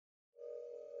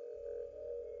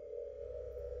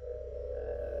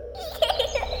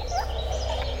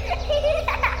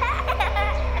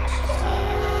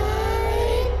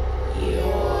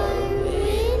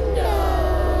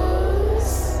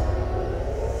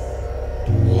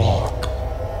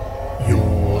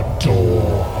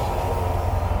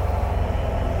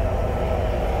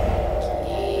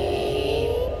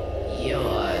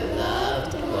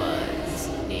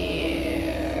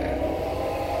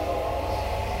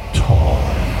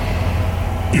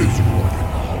is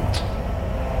running out.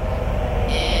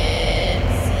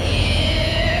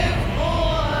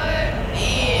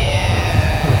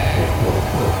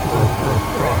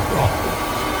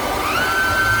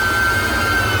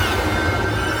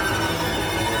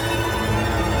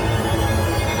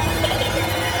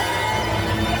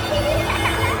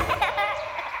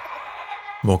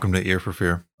 Welcome to Ear for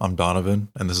Fear. I'm Donovan,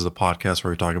 and this is a podcast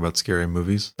where we talk about scary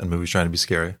movies and movies trying to be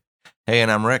scary. Hey,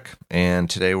 and I'm Rick, and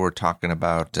today we're talking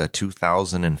about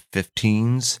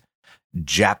 2015's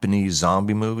Japanese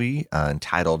zombie movie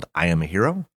entitled "I Am a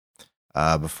Hero."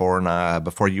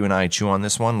 Before you and I chew on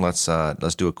this one, let's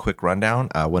do a quick rundown.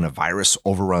 When a virus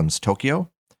overruns Tokyo,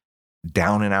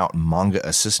 down and out manga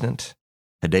assistant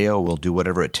Hideo will do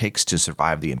whatever it takes to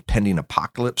survive the impending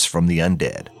apocalypse from the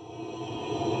undead.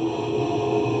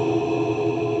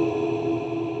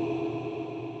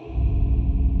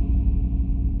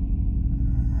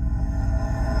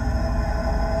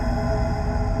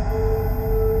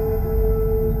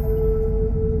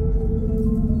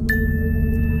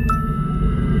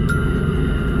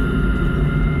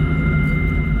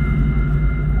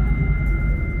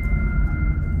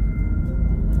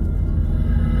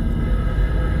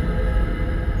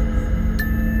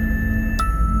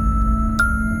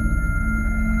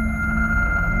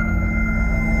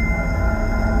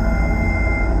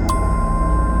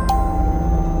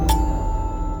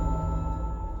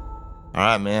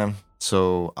 All right, man.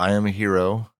 So I Am a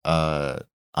Hero.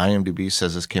 IMDb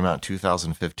says this came out in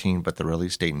 2015, but the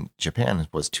release date in Japan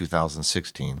was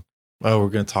 2016. Oh, we're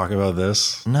going to talk about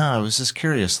this? No, I was just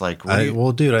curious. Like,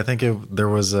 dude, I think there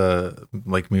was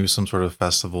maybe some sort of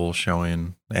festival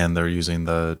showing, and they're using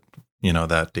that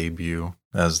debut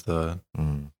as the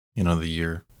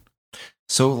year.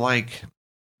 So like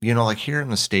here in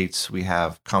the States, we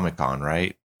have Comic-Con,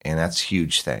 right? And that's a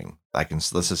huge thing.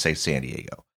 Let's just say San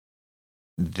Diego.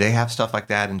 They have stuff like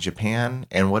that in Japan,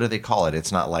 and what do they call it?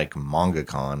 It's not like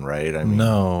MangaCon, right? I mean,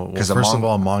 no. Well, first of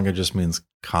all, manga just means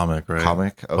comic, right?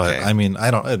 Comic, okay. But I mean, I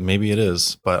don't. Maybe it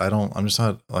is, but I don't. I'm just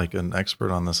not like an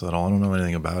expert on this at all. I don't know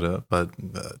anything about it. But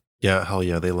yeah, hell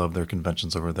yeah, they love their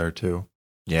conventions over there too.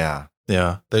 Yeah,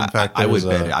 yeah. In fact, I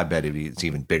bet it's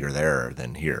even bigger there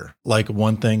than here. Like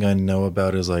one thing I know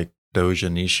about is like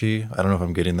Doja Nishi. I don't know if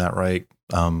I'm getting that right.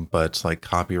 But like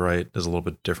copyright is a little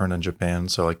bit different in Japan.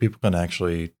 So like people can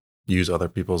actually use other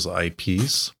people's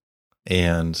IPs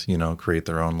and, create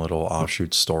their own little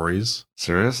offshoot stories.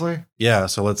 Seriously? Yeah.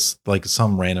 So let's like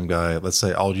some random guy, let's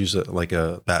say I'll use it like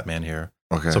a Batman here.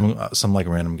 Okay. Some like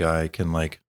random guy can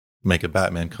like make a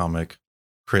Batman comic,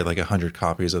 create like 100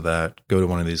 copies of that, go to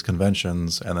one of these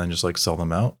conventions and then just like sell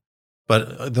them out.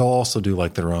 But they'll also do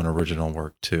like their own original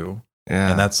work too.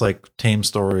 Yeah. And that's like tame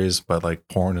stories, but like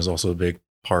porn is also a big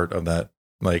part of that,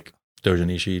 like Doja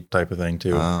Nishi type of thing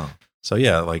too. Oh. So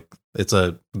yeah, like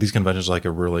these conventions are like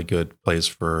a really good place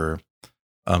for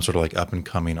sort of like up and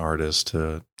coming artists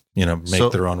to,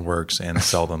 make their own works and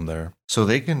sell them there. So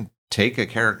they can take a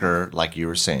character like you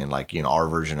were saying, like, our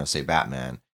version of say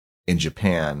Batman in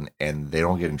Japan, and they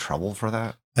don't get in trouble for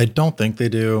that? I don't think they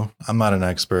do. I'm not an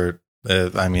expert.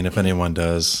 I mean, if anyone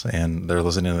does and they're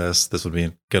listening to this would be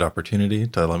a good opportunity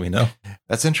to let me know.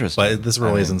 That's interesting. But this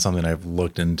really isn't something I've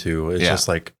looked into. It's just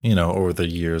like, over the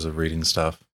years of reading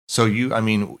stuff. So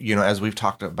as we've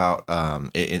talked about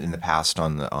in the past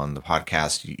on the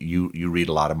podcast, you read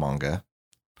a lot of manga.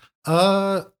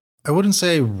 I wouldn't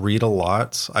say read a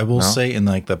lot. I will say in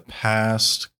like the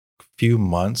past few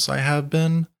months I have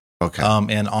been. Okay.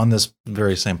 And on this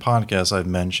very same podcast, I've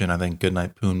mentioned, I think,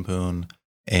 Goodnight Poon Poon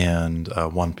and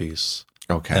One Piece.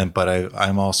 Okay. But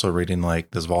I'm also reading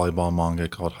like this volleyball manga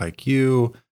called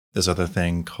Haikyuu, this other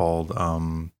thing called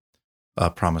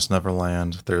Promise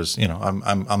Neverland. There's,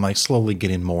 I'm like slowly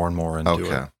getting more and more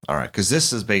into it. All right. Because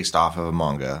this is based off of a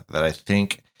manga that I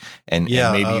think, and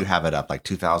maybe you have it up like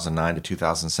 2009 to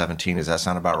 2017. Does that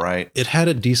sound about right? It had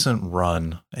a decent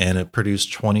run and it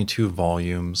produced 22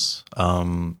 volumes.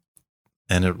 And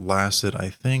it lasted, I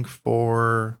think,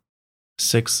 for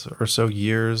 6 or so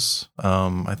years.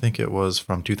 I think it was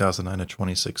from 2009 to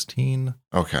 2016.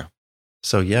 Okay.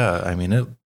 So yeah, I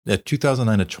mean, at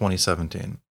 2009 to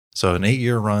 2017. So an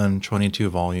 8-year run, 22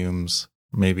 volumes,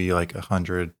 maybe like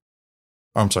 100.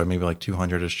 Maybe like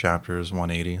 200-ish chapters,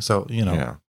 180. So,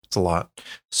 it's a lot.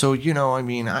 So,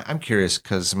 I'm curious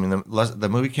because, the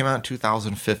movie came out in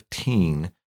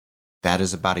 2015. That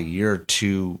is about a year or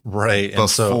two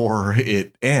before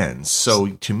it ends. So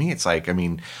to me, it's like,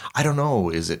 I don't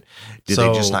know. Did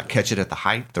they just not catch it at the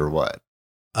height or what?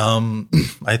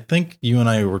 I think you and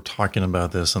I were talking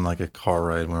about this in like a car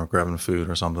ride when we were grabbing food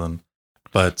or something.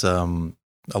 But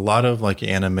a lot of like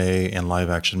anime and live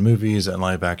action movies and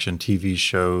live action TV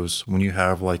shows, when you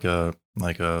have like a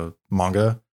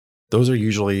manga, those are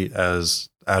usually as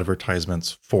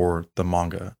advertisements for the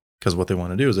manga, because what they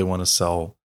want to do is they want to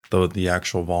sell the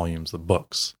actual volumes, the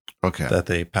books that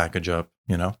they package up,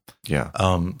 you know? Yeah.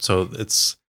 So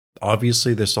it's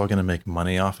obviously they're still going to make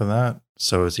money off of that.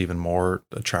 So it's even more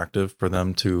attractive for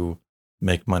them to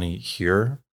make money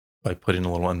here by putting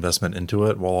a little investment into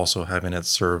it, while also having it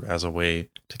serve as a way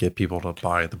to get people to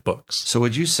buy the books. So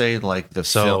would you say like the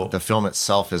film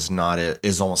itself is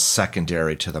almost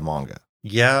secondary to the manga?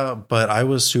 Yeah, but I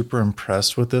was super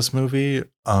impressed with this movie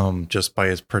just by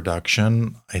its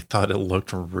production. I thought it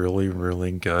looked really,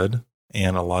 really good,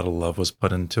 and a lot of love was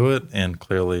put into it, and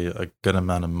clearly a good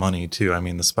amount of money too. I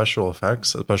mean, the special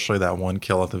effects, especially that one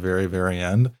kill at the very, very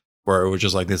end, where it was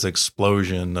just like this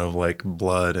explosion of like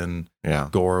blood and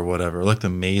gore or whatever. It looked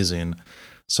amazing.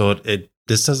 So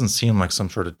this doesn't seem like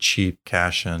some sort of cheap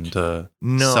cash in to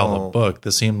sell a book.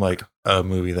 This seemed like a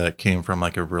movie that came from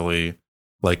like a really,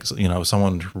 like, you know,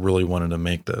 someone really wanted to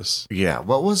make this. Yeah.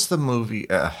 What was the movie?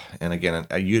 And again,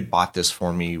 you had bought this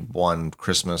for me one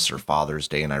Christmas or Father's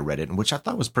Day, and I read it, which I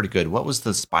thought was pretty good. What was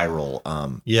the Spiral?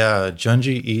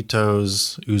 Junji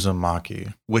Ito's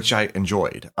Uzumaki, which I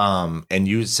enjoyed. And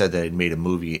you said that it made a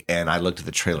movie, and I looked at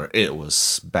the trailer. It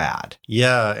was bad.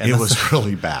 Yeah, and it was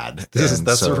really bad.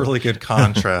 That's a really good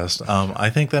contrast.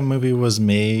 I think that movie was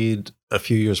made a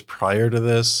few years prior to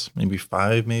this, maybe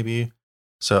 5, maybe.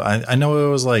 So I know it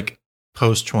was like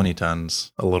post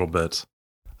 2010s a little bit.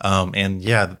 And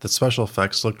yeah, the special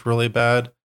effects looked really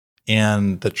bad.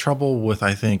 And the trouble with,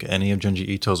 I think, any of Junji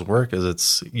Ito's work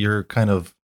is you're kind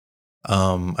of,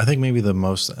 I think maybe the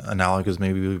most analogous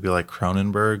maybe would be like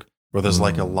Cronenberg, where there's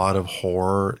like a lot of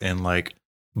horror and like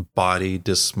body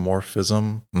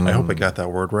dysmorphism. I hope I got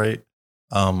that word right.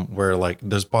 Where like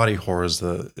there's body horror is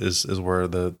where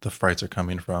the frights are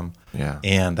coming from. Yeah.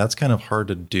 And that's kind of hard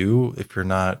to do if you're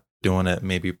not doing it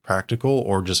maybe practical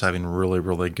or just having really,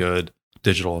 really good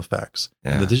digital effects.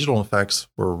 Yeah. And the digital effects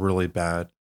were really bad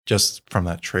just from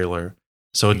that trailer.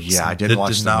 So I didn't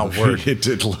watch did not work. It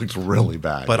did look really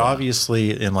bad. But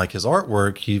obviously in like his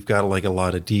artwork, you've got like a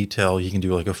lot of detail. You can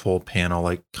do like a full panel.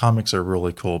 Like comics are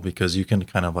really cool because you can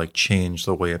kind of like change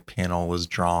the way a panel is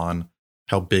drawn,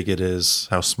 how big it is,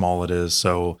 how small it is.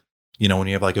 So, you know, when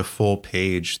you have like a full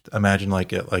page, imagine like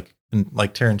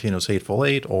Tarantino's Hateful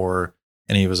Eight or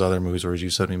any of his other movies where he's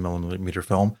used 70 millimeter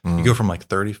film, you go from like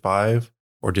 35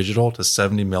 or digital to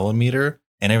 70 millimeter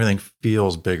and everything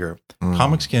feels bigger.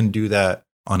 Comics can do that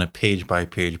on a page by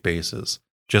page basis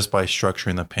just by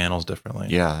structuring the panels differently.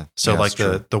 Yeah. So like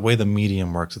the way the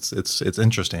medium works, it's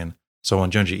interesting. So when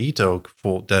Junji Ito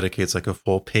dedicates like a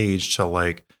full page to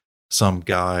like some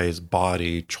guy's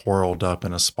body twirled up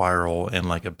in a spiral in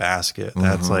like a basket,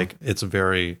 that's like, it's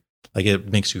very like,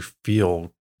 it makes you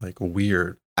feel like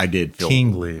weird. I did feel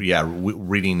tingly. Yeah,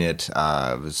 reading it,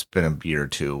 it's been a year or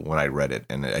two when I read it,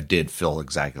 and I did feel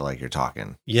exactly like you're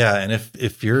talking. Yeah, and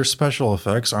if your special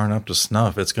effects aren't up to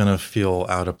snuff, it's gonna feel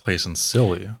out of place and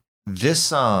silly.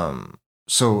 This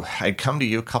so I'd come to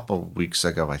you a couple of weeks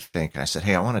ago, I think, and I said,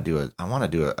 "Hey, I want to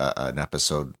do an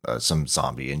episode, some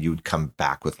zombie," and you'd come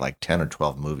back with like 10 or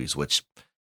 12 movies, which,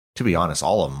 to be honest,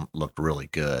 all of them looked really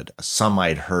good. Some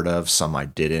I'd heard of, some I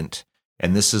didn't.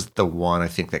 And this is the one I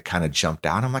think that kind of jumped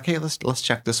out. I'm like, hey, let's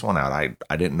check this one out.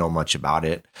 I didn't know much about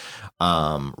it.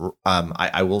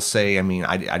 I will say, I mean,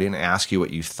 I didn't ask you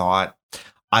what you thought.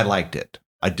 I liked it.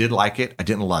 I did like it. I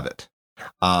didn't love it.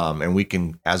 And we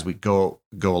can, as we go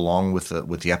along with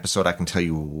the episode, I can tell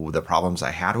you the problems I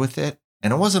had with it.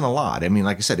 And it wasn't a lot. I mean,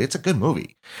 like I said, it's a good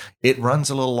movie. It runs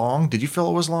a little long. Did you feel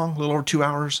it was long? A little over 2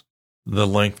 hours? The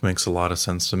length makes a lot of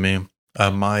sense to me.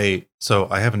 So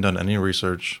I haven't done any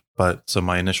research, but so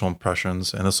my initial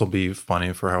impressions, and this will be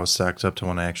funny for how it stacks up to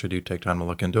when I actually do take time to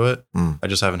look into it. I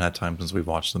just haven't had time since we've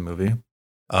watched the movie.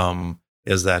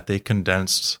 Is that they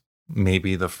condensed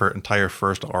maybe the entire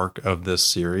first arc of this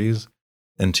series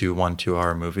into 1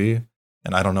 2-hour movie.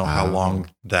 And I don't know how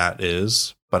long that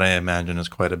is, but I imagine it's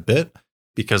quite a bit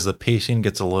because the pacing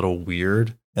gets a little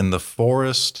weird in the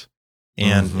forest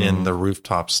and in the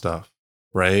rooftop stuff.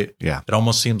 Right? Yeah. It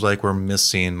almost seems like we're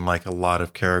missing like a lot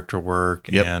of character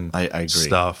work and I agree.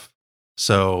 Stuff.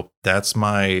 So that's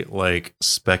my like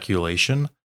speculation.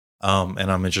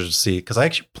 And I'm interested to see, because I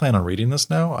actually plan on reading this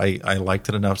now. I liked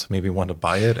it enough to maybe want to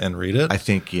buy it and read it. I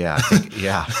think, yeah,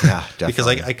 definitely. Because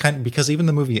I kind because even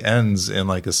the movie ends in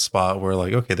like a spot where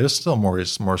like, okay, there's still more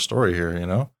story here, you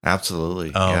know?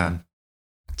 Absolutely. Yeah.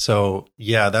 So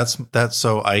yeah, that's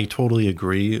so I totally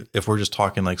agree. If we're just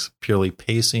talking like purely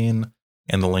pacing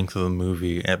and the length of the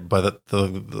movie, but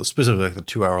the specifically like the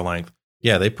 2 hour length,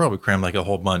 yeah, they probably crammed like a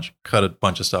whole bunch, cut a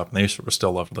bunch of stuff, and they were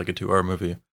still left with like a 2 hour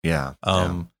movie. Yeah.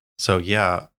 So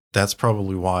yeah, that's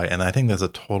probably why, and I think that's a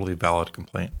totally valid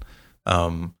complaint.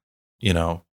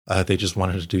 They just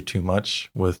wanted to do too much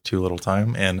with too little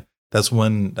time, and that's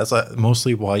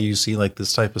mostly why you see like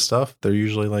this type of stuff. They're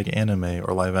usually like anime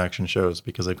or live action shows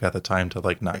because they've got the time to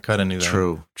like not cut anything.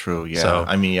 True. Yeah. So,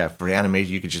 I mean, yeah, for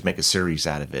animation, you could just make a series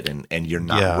out of it and you're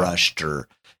not rushed or,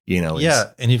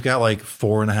 Yeah. And you've got like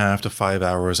 4.5 to 5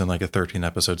 hours in like a 13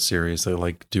 episode series. They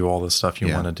like do all the stuff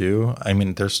you want to do. I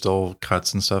mean, there's still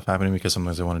cuts and stuff happening because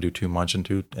sometimes they want to do too much in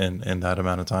that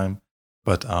amount of time.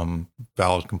 But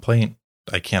valid complaint.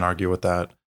 I can't argue with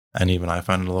that. And even I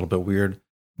find it a little bit weird.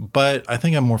 But I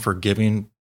think I'm more forgiving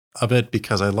of it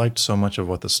because I liked so much of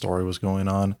what the story was going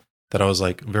on that I was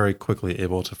like very quickly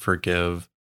able to forgive,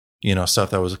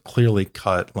 stuff that was clearly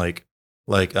cut. Like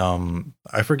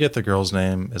I forget the girl's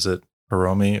name. Is it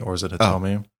Hiromi or is it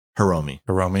Hitomi?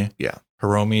 Hiromi. Yeah.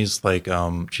 Hiromi's like,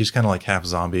 she's kind of like half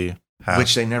zombie,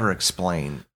 which they never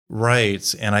explain.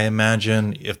 Right. And I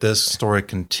imagine if this story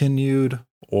continued,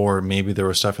 or maybe there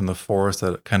was stuff in the forest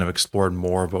that kind of explored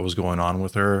more of what was going on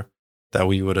with her, that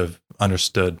we would have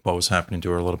understood what was happening to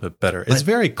her a little bit better. It's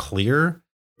very clear,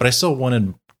 but I still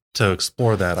wanted to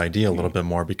explore that idea a little bit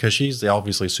more because she's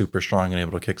obviously super strong and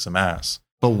able to kick some ass.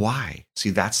 But why? See,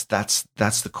 that's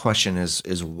the question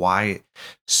is why?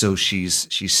 So she's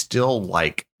still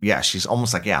like, she's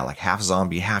almost like, like half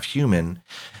zombie, half human.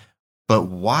 But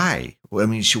why? I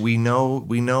mean,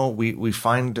 we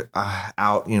find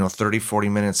out, 30, 40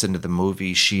 minutes into the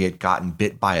movie, she had gotten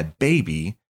bit by a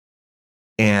baby.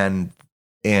 And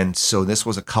so this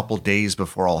was a couple days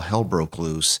before all hell broke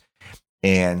loose.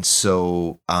 And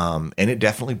so, and it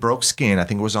definitely broke skin. I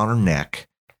think it was on her neck.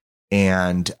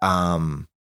 And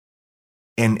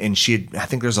she had, I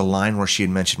think there's a line where she had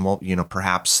mentioned, well,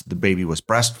 perhaps the baby was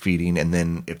breastfeeding. And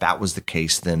then if that was the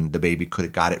case, then the baby could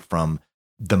have got it from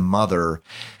the mother.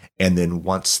 And then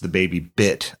once the baby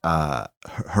bit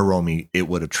Hiromi, it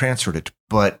would have transferred it.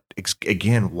 But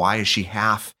again, why is she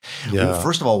half? Yeah. Well,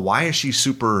 first of all, why is she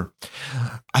super?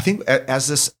 I think as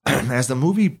the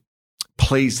movie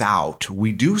plays out,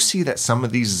 we do see that some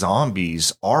of these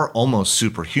zombies are almost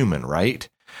superhuman, right?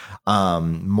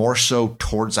 More so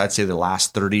towards, I'd say, the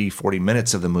last 30, 40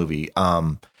 minutes of the movie.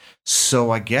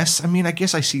 So I guess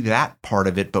I see that part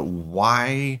of it, but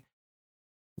why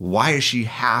is she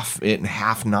half it and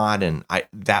half not? And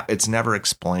that it's never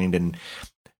explained. And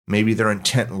maybe their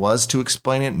intent was to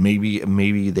explain it.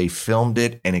 Maybe they filmed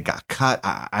it and it got cut.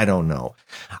 I don't know.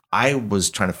 I was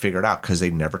trying to figure it out because they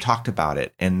never talked about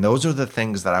it. And those are the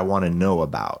things that I want to know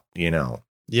about,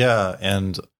 Yeah.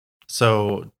 And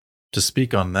so to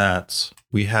speak on that,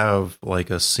 we have like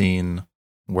a scene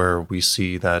where we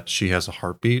see that she has a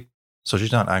heartbeat. So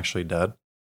she's not actually dead,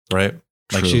 right?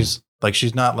 Like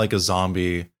she's not like a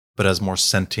zombie, but has more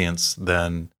sentience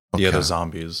than the other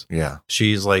zombies. Yeah.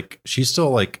 She's still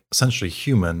like essentially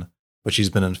human, but she's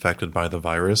been infected by the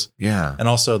virus. Yeah. And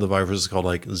also the virus is called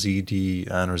like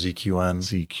ZDN or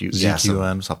ZQN.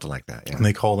 ZQN. Something like that. Yeah. And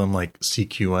they call them like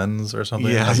CQNs or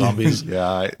something. Yeah. Zombies.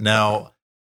 Yeah. Now,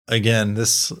 again,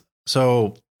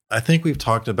 so I think we've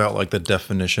talked about like the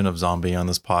definition of zombie on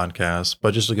this podcast,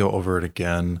 but just to go over it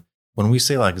again, when we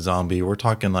say like zombie, we're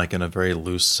talking like in a very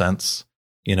loose sense,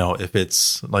 if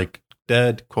it's like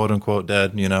dead, quote unquote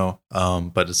dead,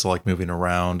 but it's like moving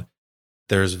around.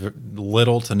 There's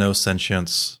little to no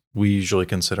sentience. We usually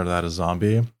consider that a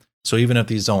zombie. So even if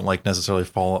these don't like necessarily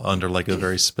fall under like a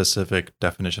very specific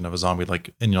definition of a zombie,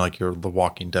 like in you're the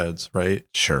Walking Deads, right?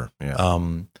 Sure. Yeah.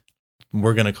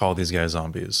 We're going to call these guys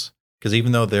zombies because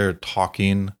even though they're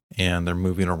talking and they're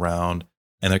moving around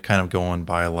and they're kind of going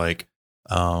by like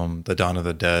the Dawn of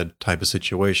the Dead type of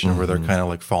situation where they're kind of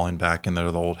like falling back in their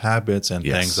old habits and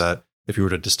things that if you were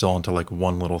to distill into like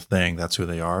one little thing, that's who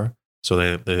they are.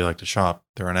 So they like to shop.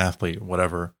 They're an athlete,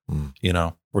 whatever.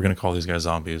 We're going to call these guys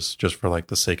zombies just for like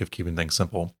the sake of keeping things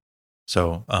simple.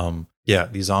 So,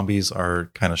 these zombies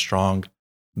are kind of strong.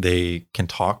 They can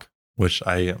talk, which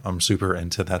I'm super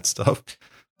into that stuff.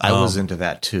 I was into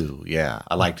that too. Yeah.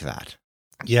 I liked that.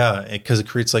 Yeah. Because it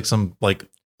creates like some like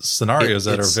scenarios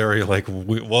that are very like,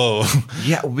 whoa.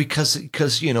 Yeah. Because,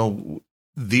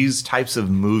 these types of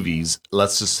movies,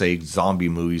 let's just say zombie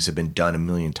movies, have been done a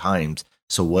million times.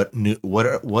 So what are you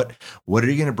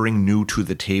going to bring new to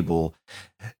the table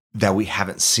that we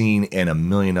haven't seen in a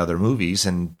million other movies?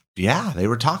 And yeah, they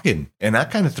were talking, and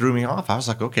that kind of threw me off. I was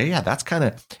like, okay, yeah, that's kind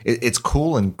of it's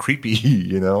cool and creepy,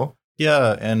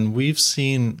 Yeah, and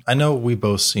I know we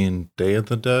both seen Day of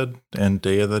the Dead, and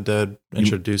Day of the Dead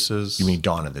introduces. You mean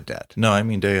Dawn of the Dead? No, I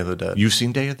mean Day of the Dead. You've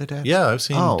seen Day of the Dead? Yeah, I've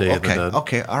seen Day of the Dead.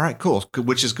 Okay, all right, cool.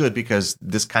 Which is good because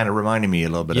this kind of reminded me a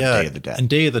little bit of Day of the Dead. And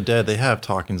Day of the Dead, they have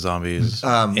talking zombies.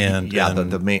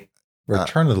 The main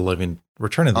Return of the Living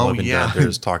Dead.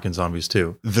 There's talking zombies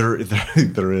too. There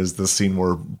is the scene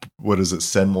where, what is it?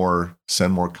 Send more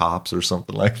cops or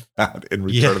something like that in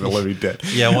Return of the Living Dead.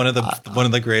 Yeah, one of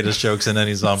the greatest jokes in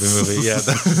any zombie movie. Yeah,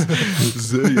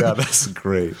 that's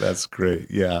great. That's great.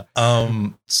 Yeah.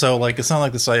 So like, it's not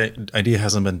like this idea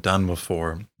hasn't been done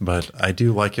before, but I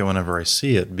do like it whenever I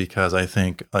see it because I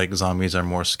think like zombies are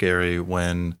more scary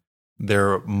when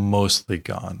they're mostly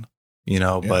gone.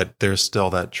 But there's still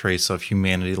that trace of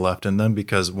humanity left in them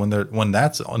because when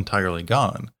that's entirely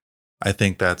gone, I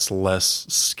think that's less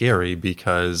scary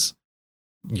because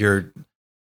there's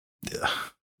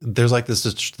like this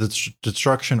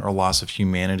destruction or loss of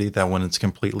humanity that when it's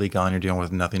completely gone, you're dealing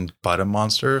with nothing but a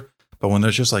monster. But when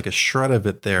there's just like a shred of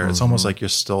it there, it's almost like you're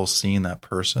still seeing that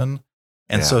person.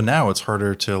 And so now it's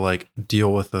harder to like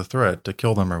deal with the threat to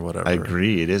kill them or whatever. I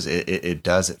agree. It is. It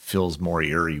does. It feels more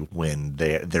eerie when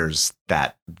there's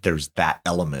that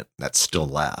element that's still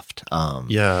left.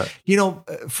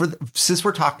 Since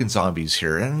we're talking zombies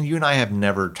here, and you and I have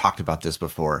never talked about this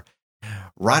before,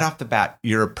 right off the bat,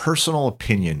 your personal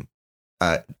opinion,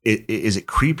 is it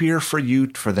creepier for you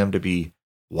for them to be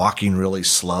walking really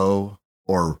slow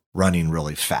or running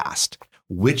really fast?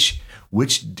 Which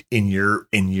in your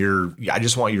I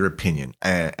just want your opinion.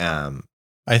 I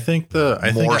think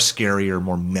scary or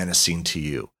more menacing to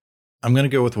you. I'm going to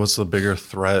go with what's the bigger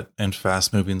threat, and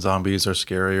fast moving zombies are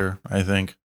scarier. I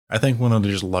think when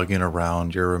they're just lugging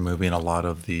around, you're removing a lot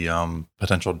of the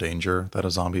potential danger that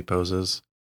a zombie poses.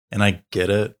 And I get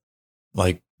it.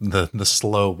 Like the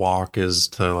slow walk is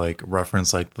to like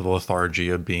reference like the lethargy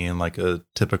of being like a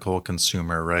typical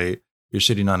consumer, right? You're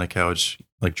sitting on a couch,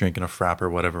 like drinking a frap or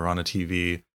whatever on a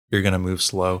TV. You're going to move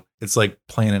slow. It's like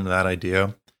playing into that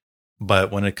idea.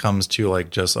 But when it comes to like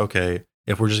just, okay,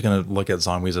 if we're just going to look at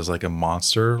zombies as like a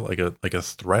monster, like a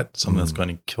threat, something that's going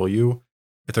to kill you,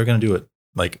 if they're going to do it,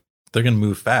 like they're going to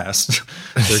move fast.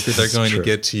 they're going to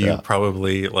get to you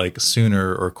probably like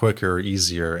sooner or quicker or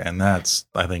easier. And that's,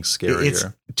 I think,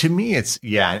 scarier. To me, it's,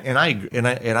 and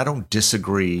I don't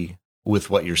disagree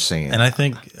with what you're saying. And I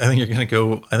think you're going to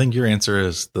go, I think your answer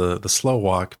is the slow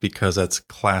walk because that's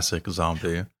classic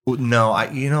zombie.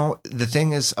 No, the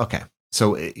thing is, okay.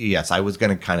 So yes, I was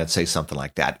going to kind of say something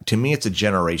like that. To me, it's a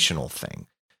generational thing.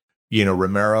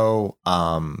 Romero,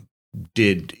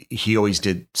 he always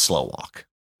did slow walk.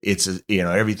 It's,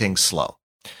 everything's slow.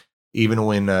 Even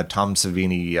when Tom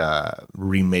Savini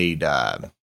remade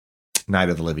Night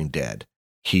of the Living Dead,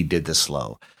 he did the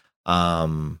slow.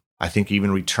 I think even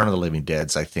Return of the Living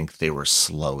Deads, I think they were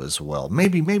slow as well.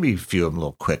 Maybe a few of them a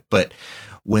little quick, but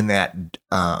when that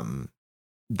I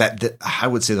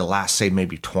would say the last, say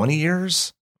maybe 20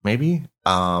 years, maybe,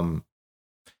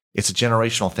 it's a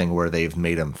generational thing where they've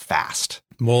made them fast.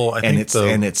 Well, I think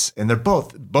they're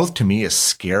both to me is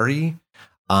scary.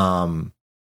 Because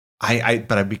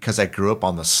I grew up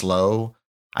on the slow,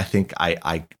 I think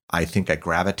I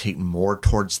gravitate more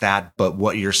towards that. But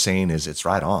what you're saying is it's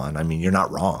right on. I mean, you're not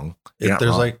wrong.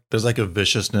 There's like a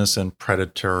viciousness and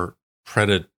predatory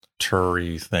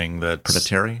thing that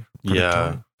predatory.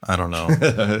 Yeah, I don't know.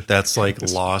 That's like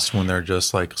lost when they're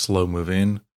just like slow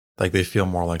moving. Like they feel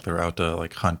more like they're out to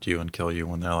like hunt you and kill you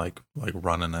when they're like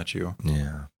running at you.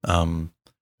 Yeah.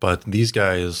 But these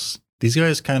guys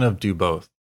kind of do both.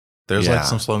 There's like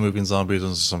some slow moving zombies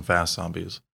and some fast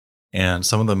zombies. And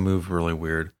some of them move really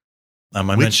weird.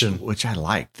 Which I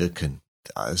liked.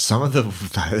 Some of them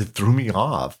threw me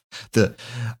off.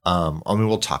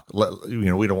 We'll talk.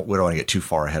 We don't want to get too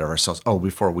far ahead of ourselves. Oh,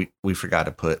 before we forgot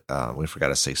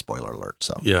to say spoiler alert.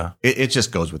 So yeah, it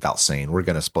just goes without saying we're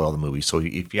going to spoil the movie. So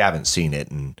if you haven't seen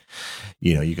it, and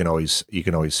you can always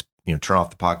turn off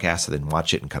the podcast and then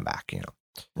watch it and come back.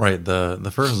 Right.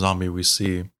 The first zombie we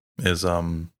see is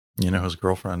his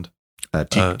girlfriend.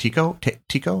 Tico. Teko.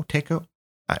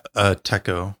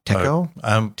 Teko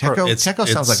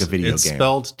sounds like a video game. It's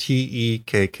spelled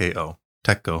Tekko.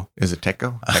 Teko. Is it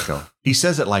Teko? Teko. He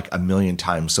says it like a million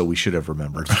times, so we should have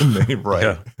remembered the name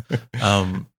right.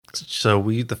 Yeah. So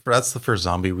that's the first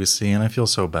zombie we see, and I feel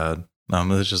so bad.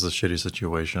 It's just a shitty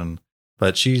situation.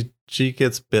 But she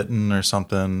gets bitten or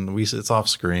something. It's off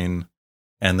screen,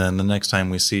 and then the next time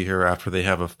we see her after they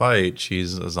have a fight,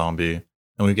 she's a zombie.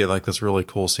 And we get like this really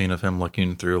cool scene of him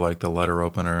looking through like the letter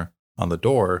opener on the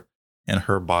door and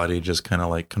her body just kind of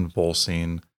like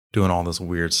convulsing, doing all this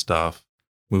weird stuff,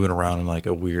 moving around in like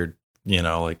a weird,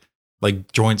 like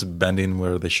like joints bending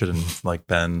where they shouldn't like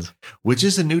bend. Which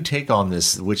is a new take on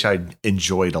this, which I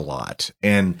enjoyed a lot.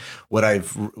 And what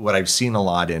I've seen a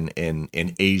lot in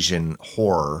Asian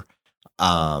horror,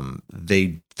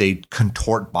 they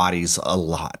contort bodies a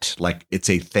lot. Like it's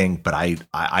a thing, but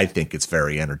I think it's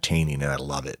very entertaining and I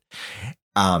love it.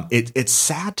 It's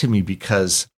sad to me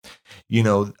because,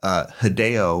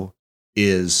 Hideo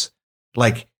is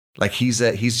like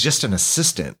he's just an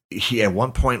assistant. He at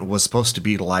one point was supposed to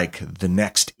be like the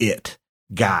next it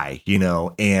guy,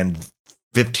 and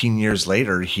 15 years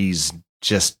later, he's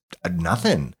just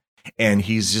nothing. And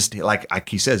he's just like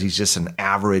he says, he's just an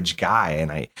average guy.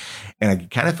 And I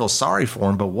kind of feel sorry for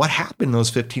him. But what happened those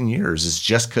 15 years is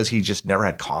just because he just never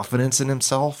had confidence in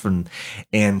himself.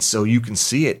 And so you can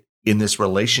see it in this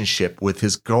relationship with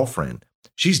his girlfriend.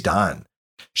 She's done.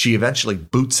 She eventually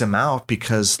boots him out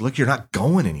because, look, you're not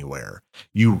going anywhere.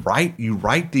 You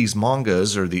write these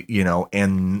mangas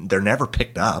and they're never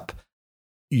picked up.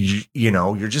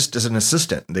 You're just as an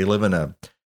assistant. They live in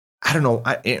I don't know.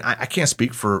 I can't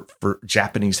speak for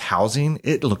Japanese housing.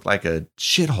 It looked like a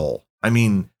shithole. I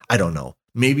mean, I don't know.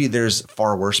 Maybe there's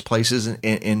far worse places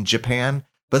in Japan,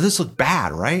 but this looked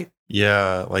bad, right?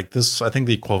 Yeah, like this, I think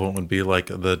the equivalent would be like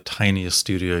the tiniest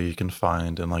studio you can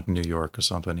find in like New York or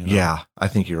something. Yeah, I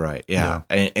think you're right. Yeah.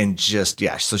 And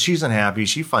so she's unhappy.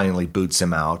 She finally boots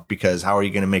him out because how are you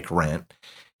going to make rent?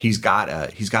 He's got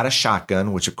a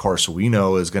shotgun, which of course we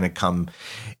know is going to come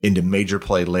into major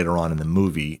play later on in the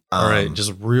movie. All right,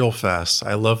 just real fast.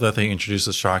 I love that they introduced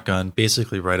the shotgun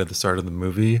basically right at the start of the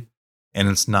movie, and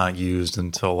it's not used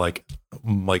until like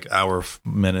hour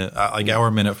minute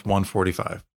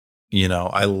 1:45.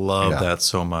 I love that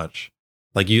so much.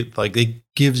 It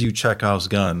gives you Chekhov's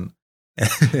gun, and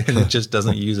it just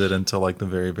doesn't use it until like the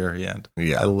very, very end.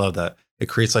 Yeah, I love that. It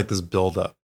creates like this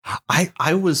buildup.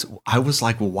 I was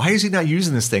like, well, why is he not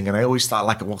using this thing? And I always thought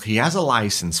like, well, he has a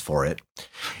license for it.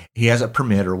 He has a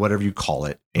permit or whatever you call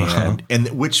it. And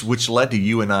which led to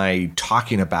you and I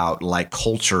talking about like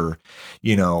culture,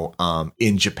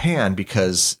 in Japan,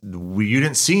 because you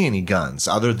didn't see any guns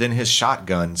other than his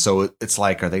shotgun. So it's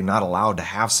like, are they not allowed to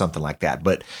have something like that?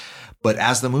 But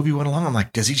as the movie went along, I'm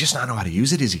like, does he just not know how to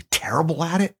use it? Is he terrible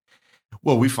at it?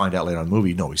 Well, we find out later on in the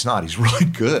movie, no, he's not. He's really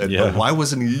good. Yeah. But why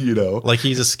wasn't he, Like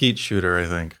he's a skeet shooter, I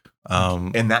think.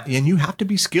 And you have to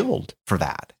be skilled for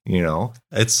that,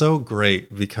 It's so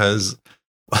great because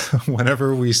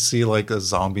whenever we see like a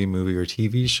zombie movie or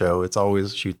TV show, it's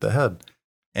always shoot the head.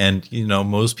 And,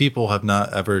 most people have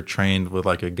not ever trained with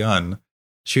like a gun.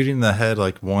 Shooting the head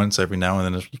like once every now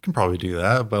and then, you can probably do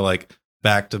that. But like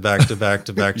back to back to back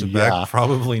to back to back,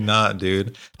 probably not,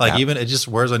 dude. Like even it just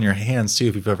wears on your hands too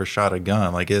if you've ever shot a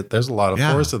gun. Like there's a lot of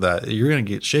force to that. You're going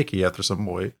to get shaky after some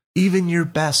point. Even your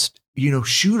best,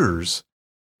 shooters,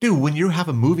 dude, when you have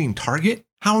a moving target,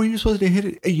 how are you supposed to hit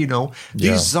it?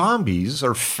 These zombies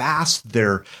are fast.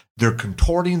 They're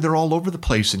contorting. They're all over the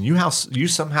place. And you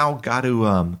somehow got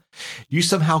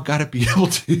to be able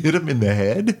to hit them in the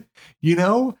head.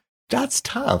 That's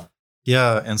tough.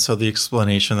 Yeah, and so the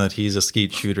explanation that he's a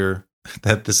skeet shooter,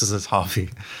 that this is his hobby,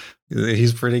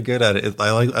 he's pretty good at it.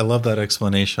 I love that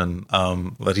explanation.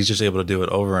 That he's just able to do it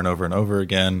over and over and over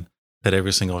again, hit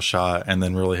every single shot, and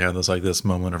then really have this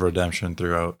moment of redemption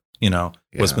throughout.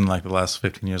 What's been like the last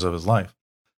 15 years of his life.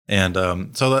 And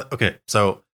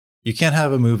so you can't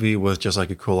have a movie with just like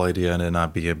a cool idea and it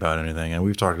not be about anything. And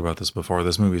we've talked about this before.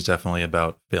 This movie is definitely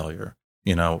about failure.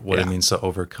 What it means to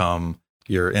overcome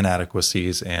your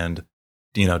inadequacies and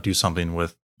do something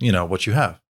with what you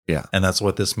have. Yeah. And that's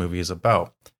what this movie is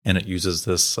about. And it uses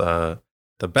this the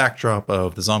backdrop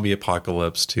of the zombie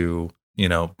apocalypse to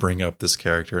bring up this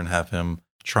character and have him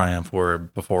triumph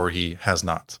before he has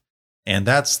not. And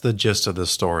that's the gist of the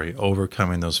story,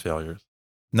 overcoming those failures.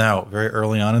 Now, very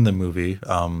early on in the movie,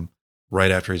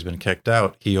 right after he's been kicked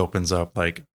out, he opens up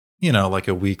like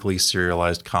a weekly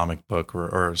serialized comic book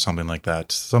or something like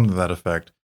that, something to that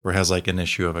effect, where it has like an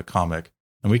issue of a comic.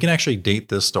 And we can actually date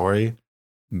this story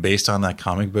based on that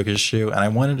comic book issue. And I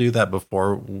wanted to do that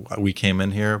before we came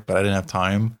in here, but I didn't have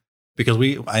time because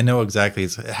I know exactly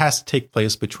it has to take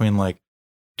place between like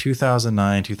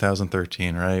 2009,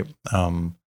 2013, right?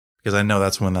 Because I know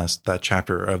that's when that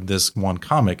chapter of this one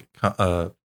comic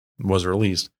was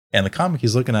released. And the comic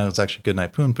he's looking at is actually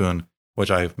Goodnight Poon Poon,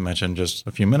 which I mentioned just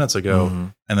a few minutes ago. Mm-hmm.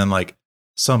 And then like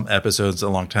some episodes a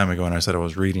long time ago when I said I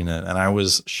was reading it, and I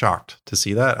was shocked to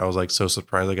see that. I was like so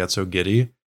surprised. I got so giddy.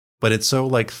 But it's so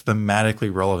like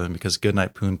thematically relevant because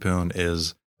Goodnight Poon Poon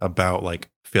is about like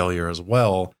failure as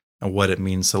well and what it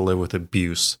means to live with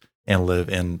abuse and live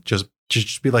in just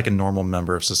be like a normal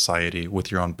member of society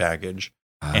with your own baggage.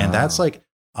 And that's like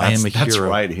I am a hero. That's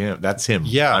right. That's him.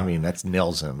 Yeah. I mean, that's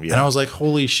nails him. Yeah. And I was like,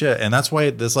 holy shit. And that's why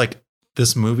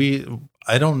this movie,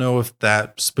 I don't know if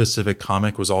that specific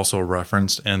comic was also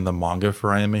referenced in the manga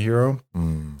for I Am a Hero,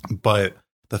 but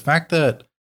the fact that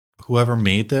whoever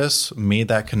made this made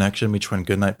that connection between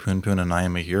Goodnight Poon Poon and I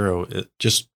Am a Hero, it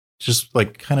just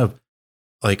like kind of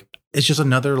like, it's just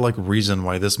another like reason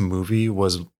why this movie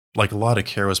was like a lot of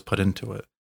care was put into it.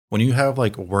 When you have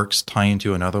like works tying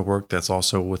to another work that's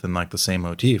also within like the same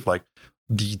motif, like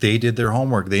they did their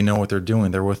homework, they know what they're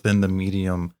doing, they're within the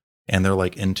medium, and they're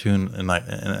like in tune and like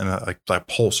that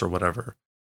pulse or whatever.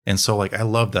 And so like I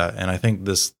love that, and I think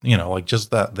this, you know, like just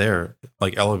that there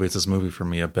like elevates this movie for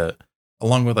me a bit,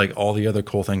 along with like all the other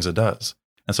cool things it does.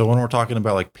 And so when we're talking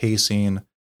about like pacing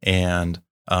and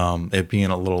it being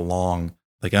a little long,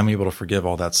 like I'm able to forgive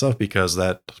all that stuff because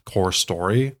that core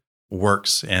story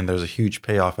works, and there's a huge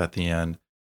payoff at the end,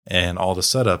 and all the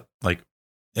setup like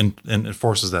and it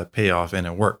forces that payoff, and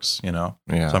it works, you know.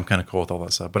 Yeah. So I'm kind of cool with all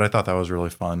that stuff. But I thought that was really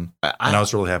fun, and I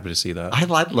was really happy to see that. I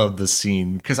love the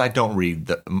scene because I don't read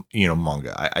the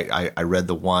manga. I read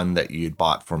the one that you'd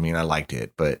bought for me, and I liked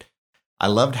it. But I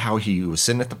loved how he was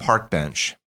sitting at the park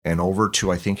bench, and over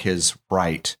to I think his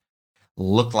right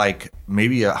looked like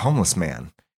maybe a homeless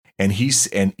man, and he's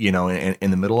in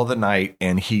the middle of the night,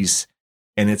 and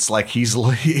it's like he's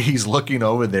looking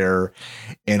over there,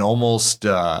 and almost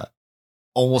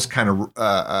kind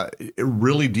of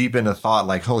really deep into thought,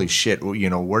 like, holy shit, you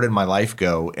know, where did my life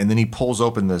go? And then he pulls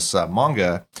open this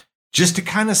manga just to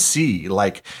kind of see,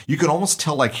 like, you can almost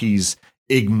tell like he's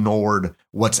ignored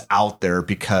what's out there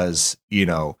because, you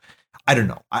know, I don't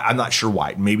know. I'm not sure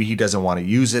why. Maybe he doesn't want to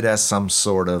use it as some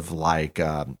sort of like,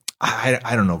 I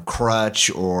don't know, crutch,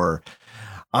 or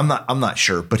I'm not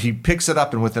sure, but he picks it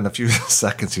up, and within a few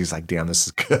seconds, he's like, damn, this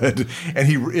is good. And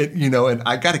and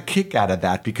I got a kick out of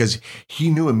that because he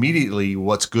knew immediately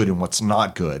what's good and what's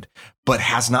not good, but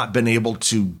has not been able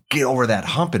to get over that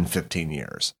hump in 15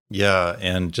 years. Yeah.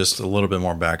 And just a little bit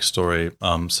more backstory.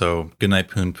 So Goodnight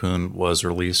Poon Poon was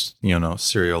released, you know,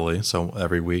 serially. So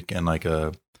every week, and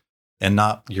and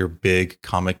not your big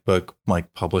comic book,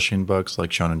 like publishing books like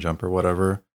Shonen Jump or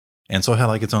whatever. And so it had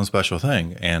like its own special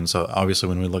thing. And so obviously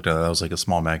when we looked at it, that was like a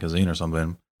small magazine or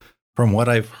something. From what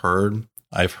I've heard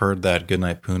that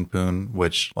Goodnight Poon Poon,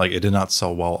 which like it did not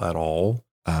sell well at all.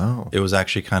 Oh. It was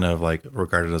actually kind of like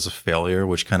regarded as a failure,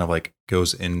 which kind of like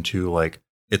goes into like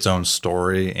its own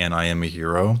story and I Am a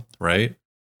Hero, right?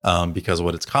 Because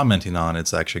what it's commenting on,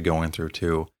 it's actually going through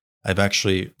too. I've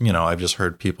actually, you know, I've just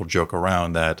heard people joke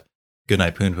around that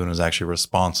Goodnight Poon Poon was actually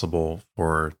responsible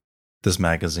for this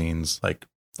magazine's like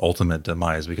ultimate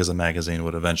demise, because the magazine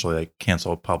would eventually like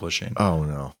cancel publishing. Oh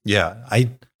no. Yeah, I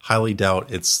highly doubt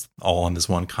it's all on this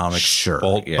one comic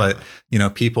fault. Yeah. But you know,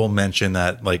 people mention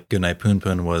that like Goodnight Poon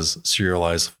Poon was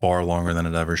serialized far longer than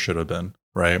it ever should have been,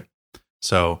 right?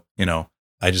 So, you know,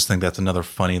 I just think that's another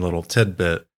funny little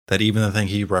tidbit, that even the thing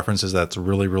he references that's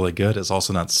really, really good is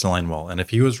also not selling well. And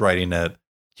if he was writing it,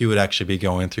 he would actually be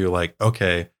going through like,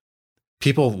 okay,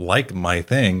 people like my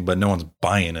thing, but no one's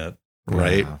buying it.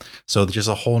 Right. Yeah. So just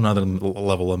a whole nother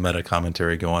level of meta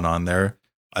commentary going on there.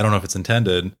 I don't know if it's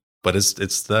intended, but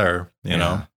it's there, you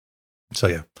know? So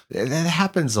yeah. That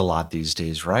happens a lot these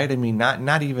days, right? I mean,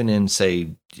 not even in,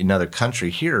 say, another country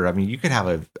here. I mean, you could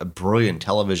have a brilliant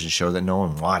television show that no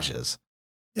one watches.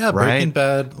 Yeah, right? Breaking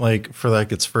Bad, like for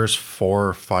like its first 4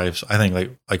 or 5, I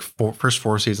think first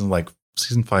 4 seasons, like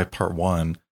season 5 part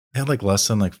 1, it had like less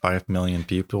than like 5 million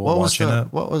people watching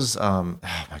it. What was oh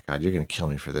my God, you're gonna kill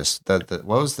me for this. What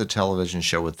was the television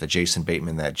show with the Jason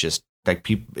Bateman that just like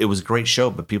people? It was a great show,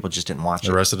 but people just didn't watch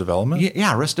it. Arrested Development.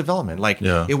 Yeah, Arrested Development. Like,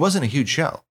 it wasn't a huge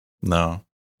show. No.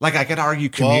 Like I could argue,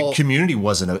 Community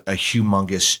wasn't a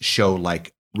humongous show,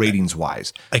 like ratings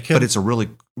wise. But it's a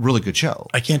really, really good show.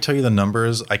 I can't tell you the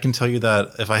numbers. I can tell you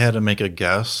that if I had to make a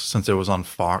guess, since it was on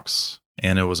Fox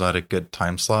and it was at a good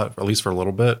time slot, at least for a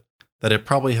little bit, that it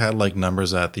probably had like numbers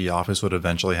that The Office would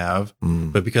eventually have.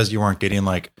 But because you weren't getting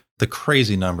like the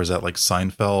crazy numbers that like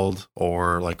Seinfeld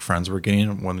or like Friends were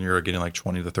getting when you were getting like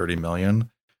 20 to 30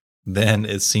 million, then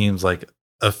it seems like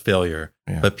a failure.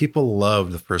 Yeah. But people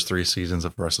loved the first 3 seasons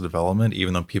of Arrested Development,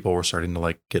 even though people were starting to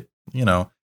like get, you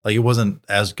know, like it wasn't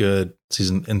as good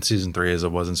in season 3 as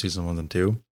it was in season 1 and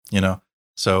 2, you know?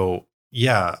 So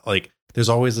yeah, like there's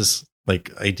always this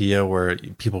like idea where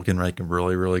people can make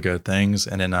really, really good things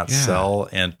and then not sell,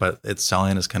 but it's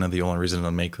selling is kind of the only reason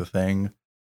to make the thing,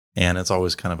 and it's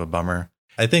always kind of a bummer.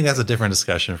 I think that's a different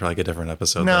discussion for like a different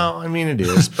episode. No, I mean it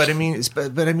is, but I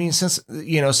mean,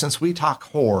 since we talk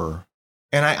horror,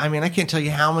 and I mean I can't tell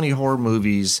you how many horror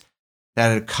movies that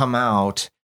have come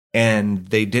out and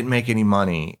they didn't make any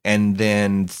money. And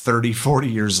then 30, 40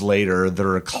 years later,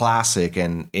 they're a classic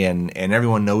and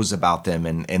everyone knows about them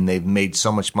and they've made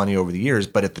so much money over the years.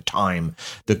 But at the time,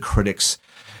 the critics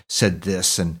said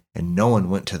this and no one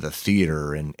went to the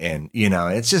theater and you know,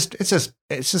 it's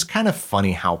just kind of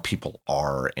funny how people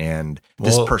are and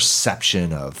this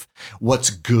perception of what's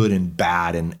good and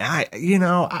bad. And I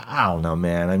don't know,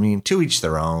 man. I mean, to each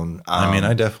their own. I mean,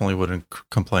 I definitely wouldn't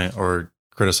complain or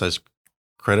criticize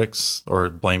critics or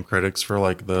blame critics for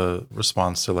like the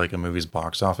response to like a movie's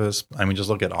box office. I mean, just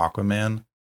look at Aquaman.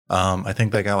 I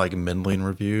think that got like middling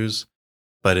reviews,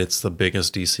 but it's the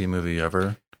biggest DC movie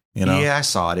ever. You know? Yeah, I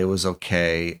saw it. It was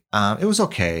okay. It was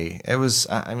okay. It was,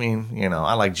 I mean, you know,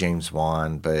 I like James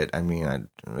Wan, but I mean,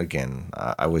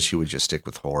 I wish he would just stick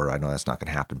with horror. I know that's not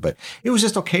going to happen, but it was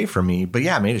just okay for me. But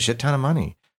yeah, it made a shit ton of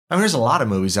money. I mean, there's a lot of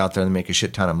movies out there that make a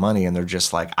shit ton of money, and they're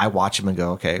just like, I watch them and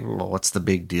go, okay, well, what's the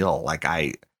big deal? Like,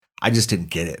 I just didn't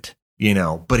get it, you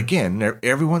know. But again,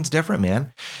 everyone's different,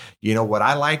 man. You know, what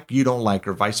I like, you don't like,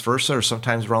 or vice versa, or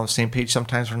sometimes we're on the same page,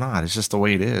 sometimes we're not. It's just the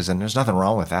way it is, and there's nothing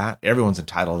wrong with that. Everyone's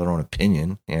entitled to their own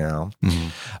opinion, you know. Mm-hmm.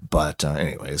 But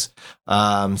anyways,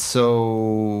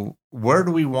 so where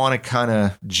do we want to kind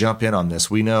of jump in on this?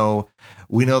 We know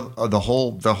the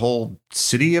whole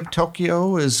city of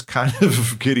Tokyo is kind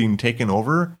of getting taken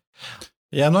over.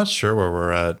 Yeah, I'm not sure where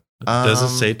we're at. Does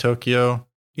it say Tokyo?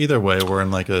 Either way, we're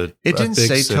in like a big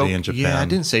city in Japan. Yeah, it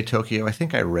didn't say Tokyo. I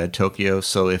think I read Tokyo.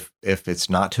 So if it's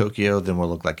not Tokyo, then we'll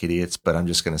look like idiots. But I'm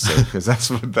just going to say it because that's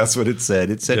what it said.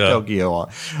 It said Tokyo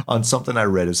on something I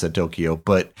read. It said Tokyo.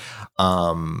 But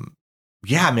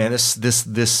yeah, man,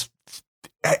 this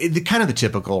kind of the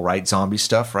typical, right, zombie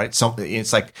stuff, right? Something,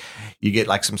 it's like you get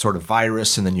like some sort of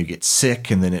virus and then you get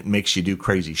sick and then it makes you do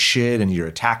crazy shit and you're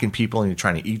attacking people and you're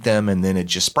trying to eat them and then it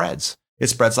just spreads. It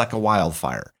spreads like a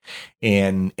wildfire,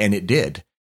 and it did.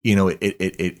 You know,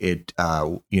 it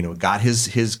got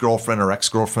his girlfriend or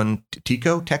ex-girlfriend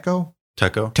Teko.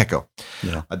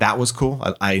 Yeah, that was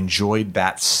cool. I enjoyed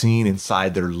that scene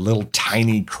inside their little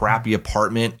tiny crappy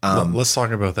apartment. Let's talk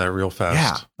about that real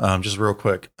fast. Yeah, just real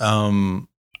quick. I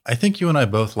think you and I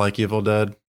both like Evil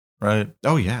Dead, right?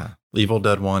 Oh yeah. Evil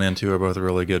Dead 1 and 2 are both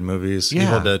really good movies. Yeah.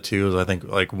 Evil Dead 2 is, I think,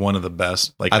 like one of the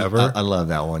best ever. I love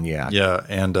that one, yeah. Yeah,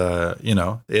 and, you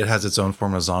know, it has its own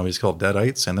form of zombies called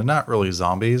Deadites, and they're not really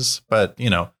zombies, but, you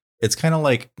know, it's kind of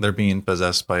like they're being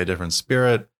possessed by a different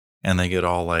spirit, and they get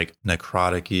all, like,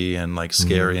 necrotic-y and, like,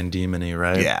 scary and demon-y,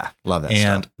 right? Yeah, love that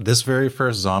And stuff. this very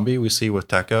first zombie we see with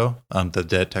Teko, the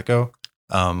dead Teko,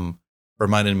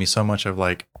 reminded me so much of,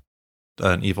 like,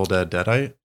 an Evil Dead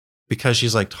Deadite, because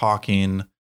she's, like, talking...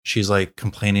 She's like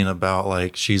complaining about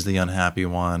like she's the unhappy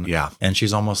one. Yeah. And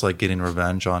she's almost like getting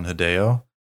revenge on Hideo.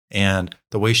 And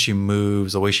the way she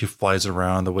moves, the way she flies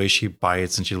around, the way she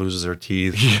bites and she loses her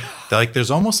teeth. Yeah. Like there's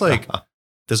almost like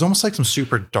some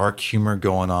super dark humor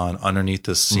going on underneath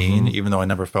the scene, even though I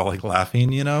never felt like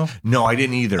laughing, you know? No, I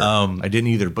didn't either.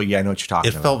 But yeah, I know what you're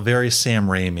talking about. It felt very Sam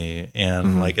Raimi.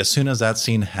 And like as soon as that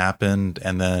scene happened,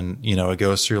 and then, you know, it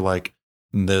goes through like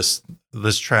this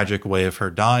tragic way of her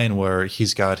dying where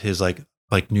he's got his like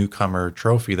newcomer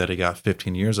trophy that he got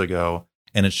 15 years ago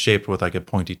and it's shaped with like a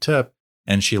pointy tip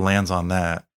and she lands on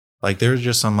that. Like there's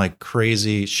just some like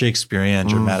crazy Shakespearean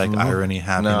dramatic irony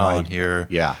happening on here.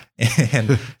 Yeah.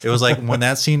 And it was like when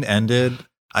that scene ended,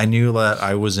 I knew that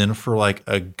I was in for like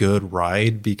a good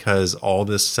ride because all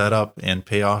this setup and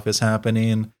payoff is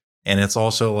happening. And it's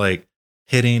also like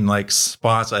hitting like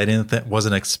spots I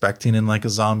wasn't expecting in like a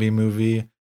zombie movie,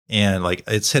 and like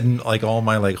it's hitting like all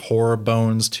my like horror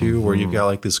bones too, where you've got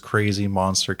like this crazy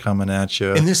monster coming at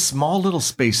you in this small little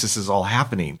space. This is all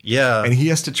happening, yeah, and he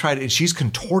has to try to. And she's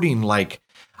contorting like,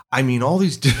 I mean, all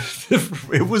these.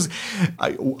 It was.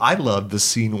 I loved the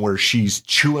scene where she's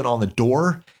chewing on the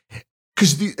door.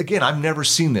 Because again, I've never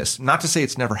seen this. Not to say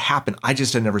it's never happened. I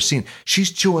just had never seen.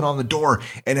 She's chewing on the door,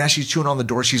 and as she's chewing on the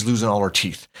door, she's losing all her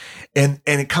teeth, and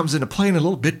it comes into play in a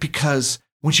little bit because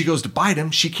when she goes to bite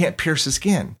him, she can't pierce his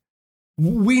skin.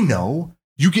 We know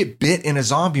you get bit in a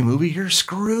zombie movie, you're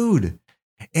screwed,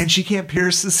 and she can't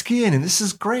pierce the skin, and this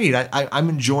is great. I'm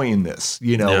enjoying this.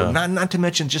 You know, not to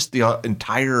mention just the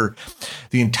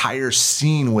entire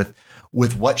scene with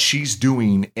what she's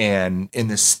doing and in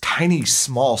this tiny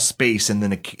small space. And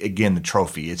then again, the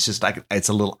trophy, it's just like, it's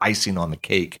a little icing on the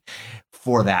cake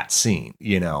for that scene,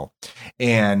 you know?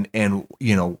 And,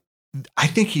 you know, I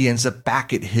think he ends up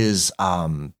back at his,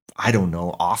 I don't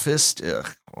know, office.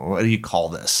 What do you call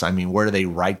this? I mean, where do they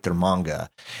write their manga?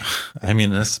 I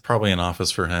mean, this is probably an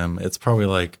office for him. It's probably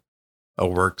like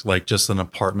just an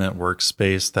apartment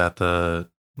workspace that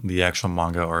the actual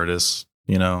manga artist,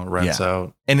 rents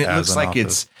out. And it as looks an like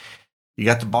office. you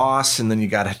got the boss, and then you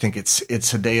got, I think it's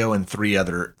Hideo and three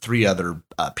other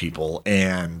people.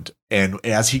 And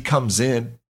as he comes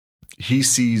in, he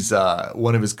sees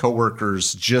one of his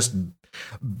coworkers just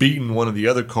beating one of the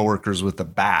other coworkers with a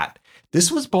bat.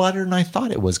 This was bloodier than I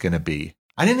thought it was going to be.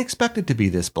 I didn't expect it to be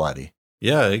this bloody.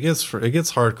 Yeah, it gets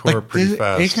hardcore pretty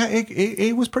fast.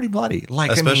 It was pretty bloody,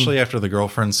 especially after the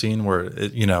girlfriend scene where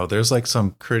there's like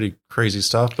some pretty crazy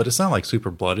stuff, but it's not like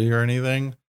super bloody or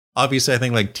anything. Obviously, I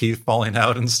think like teeth falling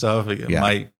out and stuff it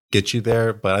might get you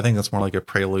there, but I think that's more like a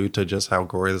prelude to just how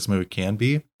gory this movie can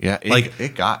be. Yeah,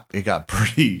 it got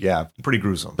pretty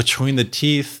gruesome. Between the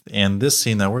teeth and this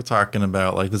scene that we're talking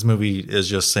about, like this movie is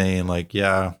just saying like,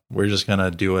 yeah, we're just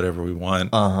gonna do whatever we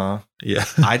want. Yeah.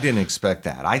 I didn't expect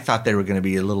that. I thought they were going to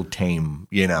be a little tame.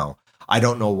 I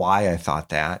don't know why I thought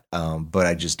that, but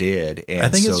I just did. And I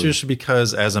think it's just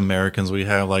because as Americans, we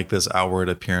have like this outward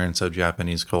appearance of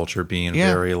Japanese culture being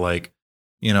very like,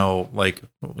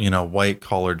 white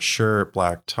collared shirt,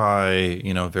 black tie,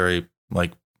 very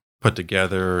like put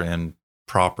together and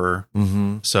proper.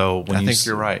 Mm-hmm. So I think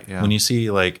you're right. Yeah. When you see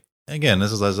like, again,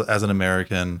 this is as an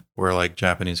American where like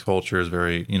Japanese culture is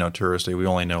very, touristy. We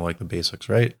only know like the basics,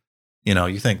 right?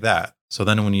 You think that. So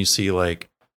then when you see like,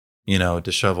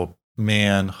 disheveled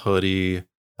man, hoodie,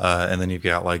 and then you've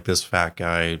got like this fat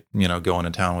guy, going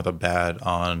to town with a bat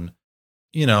on,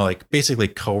 like basically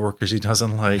coworkers he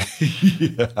doesn't like.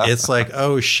 It's like,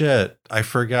 oh shit, I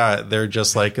forgot they're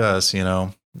just like us,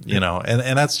 and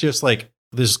that's just like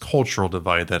this cultural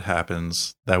divide that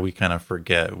happens that we kind of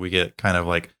forget. We get kind of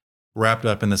like wrapped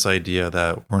up in this idea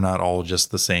that we're not all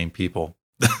just the same people.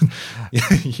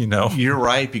 You're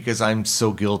right, because I'm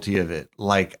so guilty of it.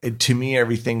 Like, to me,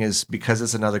 everything is, because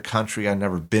it's another country. I've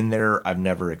never been there. I've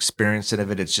never experienced it.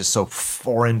 It's just so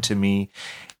foreign to me.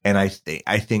 And I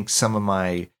think some of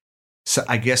my, so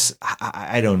I guess,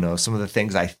 I don't know, some of the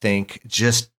things I think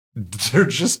they're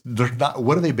not,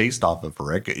 what are they based off of,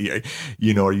 Rick?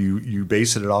 Are you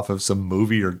basing it off of some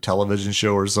movie or television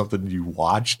show or something you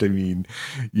watched? I mean,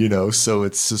 so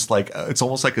it's just like, it's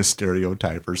almost like a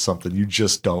stereotype or something. You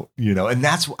just don't, and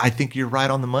I think you're right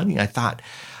on the money. I thought,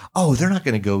 oh, they're not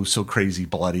going to go so crazy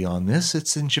bloody on this.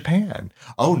 It's in Japan.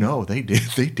 Oh no, they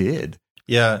did.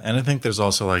 Yeah, and I think there's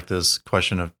also like this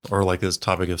question of, or like this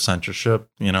topic of censorship,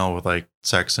 with like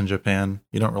sex in Japan.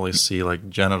 You don't really see like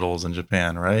genitals in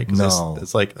Japan, right? No.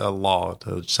 It's like a law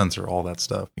to censor all that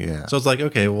stuff. Yeah. So it's like,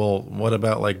 okay, well, what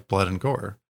about like blood and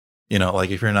gore?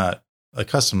 Like if you're not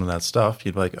accustomed to that stuff,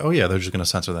 you'd be like, oh yeah, they're just going to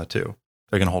censor that too.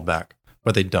 They're going to hold back.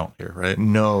 But they don't here, right?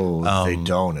 No, they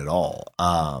don't at all.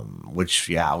 Which,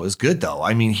 was good though.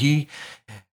 I mean,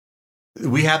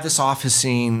 we have this office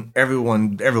scene.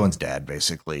 Everyone's dead,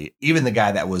 basically. Even the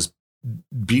guy that was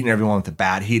beating everyone with the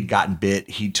bat, he had gotten bit.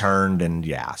 He turned, and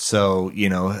so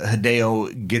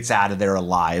Hideo gets out of there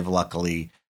alive, luckily.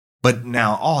 But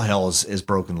now all hell is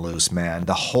broken loose, man.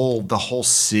 The whole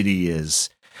city is,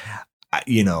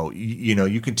 you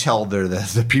can tell they're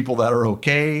the people that are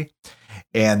okay,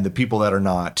 and the people that are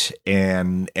not,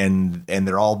 and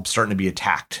they're all starting to be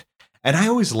attacked. And I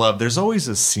always love, there's always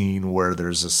a scene where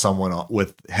there's someone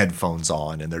with headphones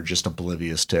on and they're just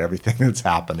oblivious to everything that's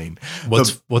happening.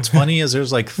 What's funny is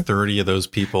there's like 30 of those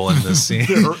people in this scene.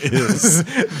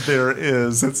 There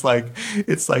is. It's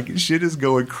like shit is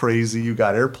going crazy. You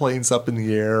got airplanes up in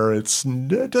the air. It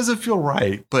doesn't feel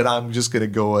right, but I'm just going to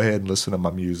go ahead and listen to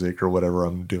my music or whatever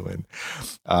I'm doing.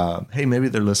 Hey, maybe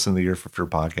they're listening to the Ear for Fear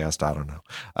podcast. I don't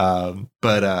know.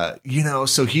 But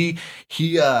so he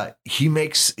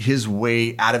makes his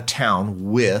way out of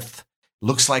town with,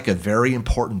 looks like a very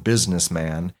important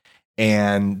businessman,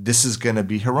 and this is going to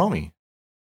be Hiromi.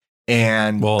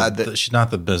 And she's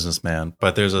not the businessman,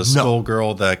 but there's a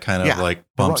schoolgirl that kind of like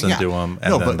bumps into him,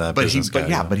 and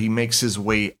but he makes his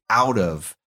way out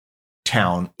of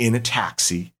town in a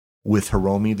taxi with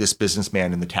Hiromi, this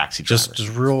businessman, and the taxi driver.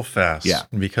 Just real fast,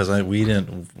 because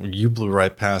you blew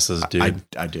right past this, dude.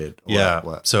 I did,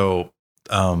 what? So.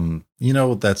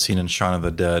 That scene in Shaun of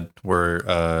the Dead where,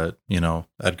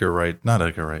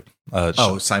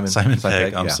 Simon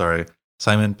Pegg. I'm sorry.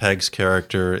 Simon Pegg's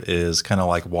character is kind of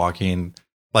like walking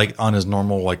like on his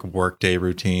normal like work day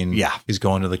routine. Yeah. He's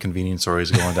going to the convenience store.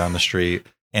 He's going down the street,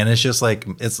 and it's just like,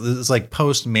 it's like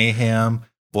post mayhem,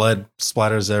 blood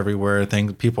splatters everywhere.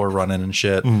 People are running and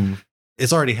shit.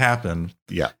 It's already happened.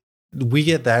 Yeah. We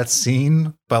get that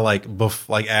scene, but like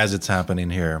as it's happening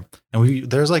here,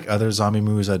 and there's like other zombie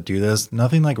movies that do this.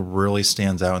 Nothing like really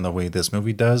stands out in the way this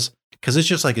movie does, because it's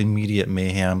just like immediate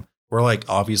mayhem. We're like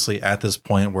obviously at this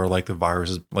point where like the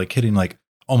virus is like hitting like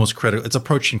almost critical. It's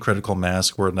approaching critical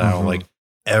mass. Where now like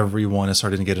everyone is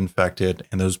starting to get infected,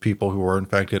 and those people who were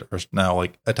infected are now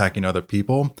like attacking other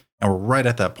people. And we're right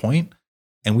at that point,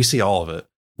 and we see all of it.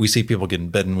 We see people getting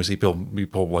bitten. We see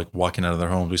people like walking out of their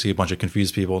homes. We see a bunch of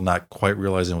confused people not quite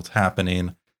realizing what's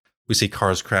happening. We see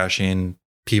cars crashing,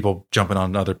 people jumping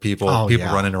on other people, people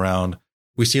running around.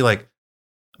 We see like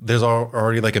there's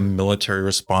already like a military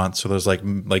response. So there's like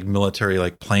military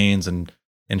like planes and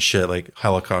shit, like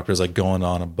helicopters like going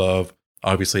on above,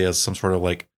 obviously as some sort of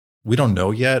like, we don't know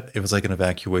yet if it's like an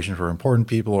evacuation for important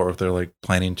people or if they're like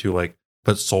planning to like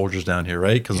put soldiers down here,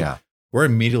 right? Because we're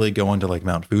immediately going to like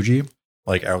Mount Fuji,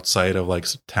 like outside of like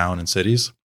town and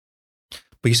cities.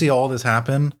 But you see all this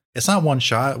happen. It's not one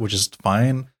shot, which is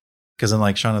fine. Because in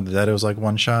like Shaun of the Dead, it was like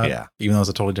one shot, even though it's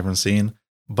a totally different scene.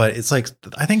 But it's like,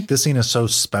 I think this scene is so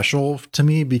special to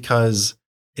me because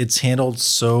it's handled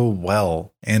so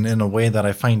well and in a way that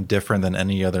I find different than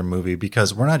any other movie,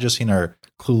 because we're not just seeing our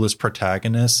clueless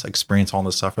protagonists experience all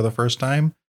this stuff for the first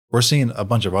time. We're seeing a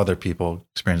bunch of other people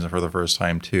experience it for the first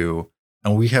time too.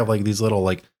 And we have like these little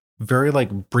like very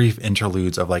like brief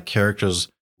interludes of like characters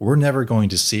we're never going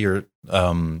to see or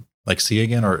like see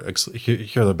again or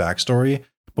hear the backstory,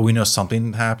 but we know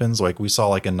something happens. Like we saw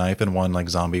like a knife in one like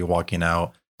zombie walking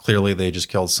out. Clearly they just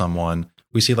killed someone.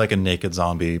 We see like a naked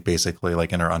zombie basically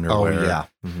like in her underwear. Oh, yeah.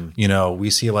 Mm-hmm. You know, we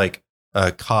see like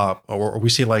a cop or we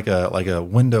see like a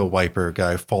window wiper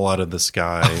guy fall out of the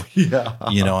sky, you know,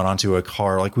 and onto a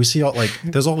car. Like we see all like,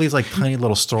 there's all these like tiny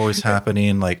little stories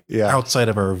happening like outside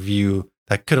of our view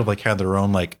that could have like had their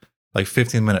own like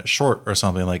 15-minute short or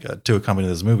something like to accompany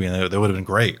this movie. And they would have been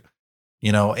great,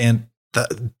 you know, and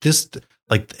this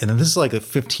is like a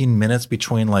 15 minutes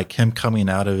between like him coming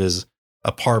out of his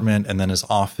apartment and then his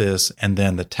office and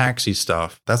then the taxi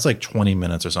stuff. That's like 20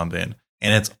 minutes or something.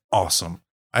 And it's awesome.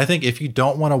 I think if you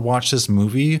don't want to watch this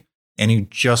movie and you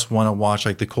just want to watch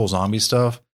like the cool zombie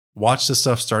stuff, watch this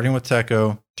stuff starting with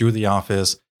Tekko through the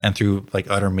office and through like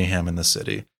utter mayhem in the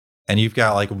city. And you've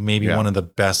got like maybe one of the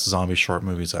best zombie short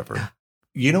movies ever.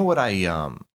 You know what I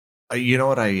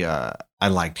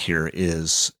liked here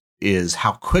is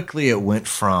how quickly it went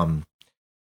from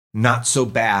not so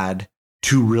bad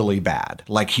to really bad.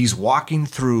 Like he's walking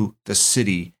through the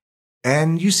city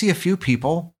and you see a few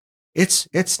people.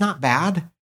 It's not bad.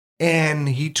 And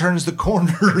he turns the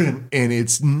corner and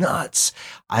it's nuts.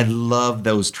 I love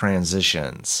those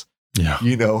transitions. Yeah.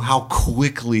 You know, how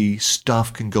quickly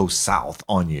stuff can go south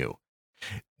on you.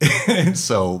 And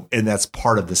that's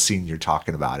part of the scene you're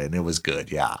talking about. And it was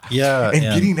good. Yeah. Yeah. And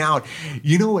getting out,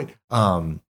 you know what?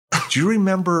 Do you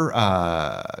remember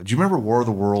War of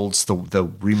the Worlds, the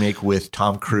remake with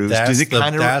Tom Cruise?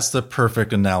 That's the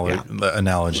perfect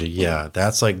analogy. Yeah.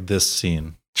 That's like this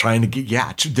scene. Trying to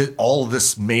get, all of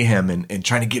this mayhem and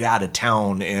trying to get out of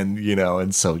town. And, you know,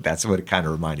 and so that's what it kind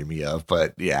of reminded me of.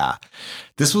 But yeah,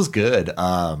 this was good.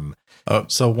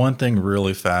 So one thing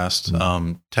really fast,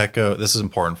 Tekko, this is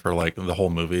important for like the whole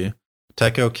movie.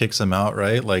 Tekko kicks him out,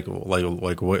 right? Like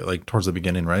towards the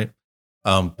beginning, right?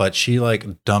 But she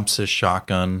like dumps his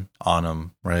shotgun on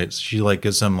him, right? She like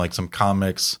gives him like some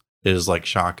comics, his like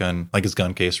shotgun, like his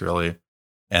gun case really,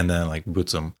 and then like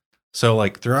boots him. So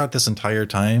like throughout this entire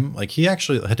time, like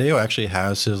Hideo actually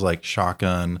has his like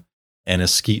shotgun and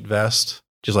his skeet vest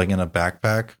just like in a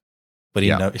backpack, but he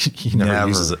never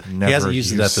uses it. He hasn't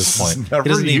used it at this point. He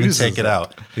doesn't even take it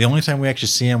out. The only time we actually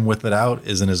see him with it out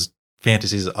is in his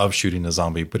fantasies of shooting a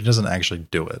zombie, but he doesn't actually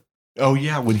do it. Oh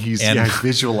yeah, when he's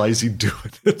visualizing doing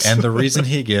it. And the reason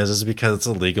he gives is because it's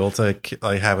illegal to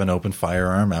like have an open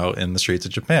firearm out in the streets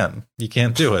of Japan. You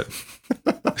can't do it.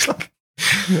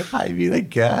 I mean, I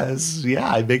guess,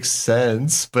 yeah, it makes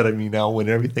sense. But I mean, now when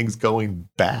everything's going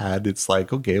bad, it's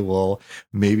like, okay, well,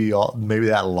 maybe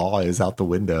that law is out the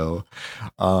window.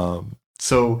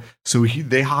 So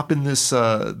they hop in this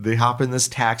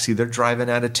taxi. They're driving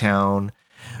out of town.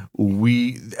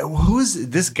 Who is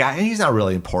this guy? He's not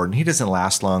really important. He doesn't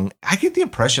last long. I get the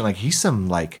impression like he's some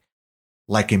like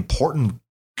important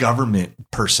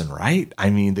government person, right? I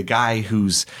mean, the guy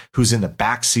who's in the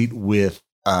backseat with.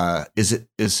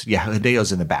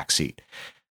 Hideo's in the back seat,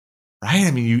 right?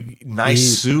 I mean,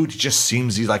 suit. Just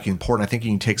seems he's like important. I think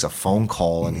he takes a phone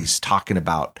call and he's talking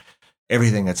about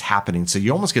everything that's happening. So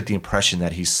you almost get the impression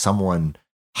that he's someone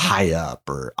high up,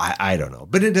 or I don't know.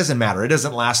 But it doesn't matter. It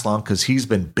doesn't last long because he's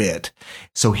been bit.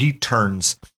 So he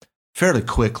turns fairly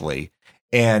quickly.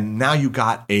 And now you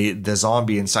got the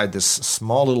zombie inside this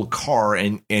small little car,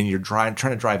 and you're trying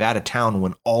to drive out of town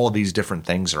when all of these different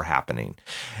things are happening.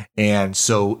 And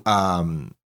so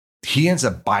he ends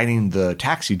up biting the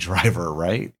taxi driver,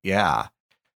 right? Yeah.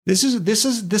 This is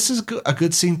a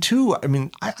good scene too. I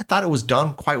mean, I thought it was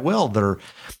done quite well.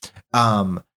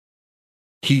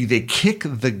 they kick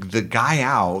the guy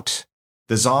out,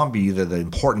 the zombie, the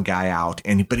important guy out,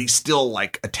 but he's still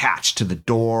like attached to the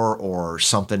door or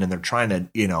something, and they're trying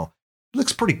to,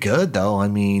 looks pretty good though. I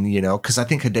mean, because I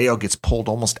think Hideo gets pulled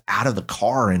almost out of the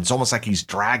car, and it's almost like he's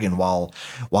dragging while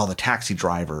the taxi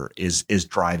driver is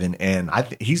driving, and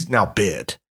he's now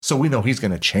bit, so we know he's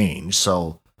going to change.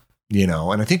 So,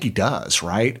 and I think he does,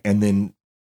 right? And then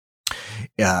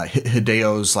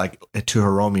Hideo's like to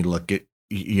Hiromi, look,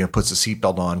 puts a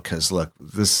seatbelt on because look,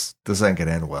 this ain't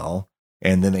gonna end well.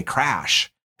 And then they crash.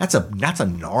 That's a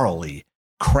gnarly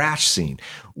crash scene.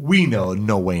 We know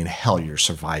no way in hell you're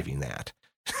surviving that.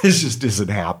 This just isn't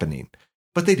happening.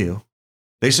 But they do.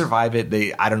 They survive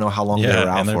it. I don't know how long they're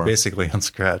out and they're for. Basically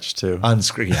unscratched too.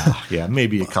 Yeah.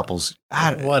 Maybe a couple's.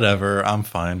 Whatever. I'm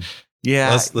fine.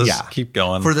 Yeah, let's keep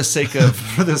going. For the sake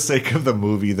of the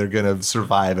movie, they're gonna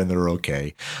survive and they're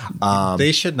okay.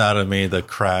 They should not have made the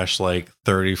crash like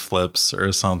 30 flips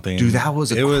or something. Dude, that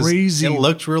was crazy. It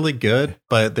looked really good,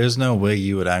 but there's no way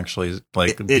you would actually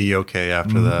be okay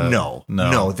after that. No.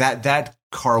 That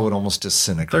car would almost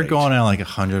disintegrate. They're going at like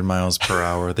 100 miles per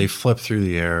hour. They flip through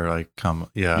the air like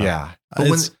yeah.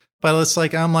 But it's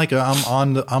like I'm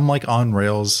on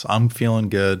rails. I'm feeling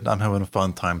good. I'm having a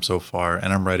fun time so far,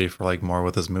 and I'm ready for like more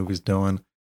what this movie's doing.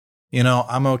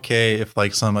 I'm okay if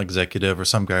like some executive or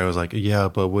some guy was like, yeah,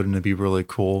 but wouldn't it be really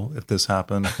cool if this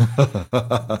happened?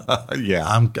 Yeah,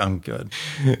 I'm good.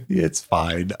 It's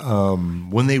fine.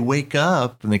 When they wake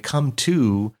up and they come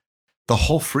to, the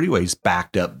whole freeway's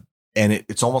backed up, and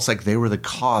it's almost like they were the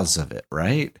cause of it,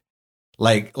 right?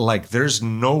 Like there's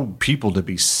no people to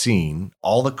be seen.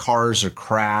 All the cars are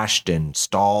crashed and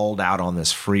stalled out on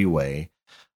this freeway.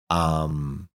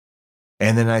 And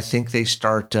then I think they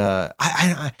start, did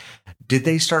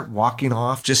they start walking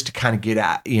off just to kind of get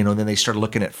at, then they start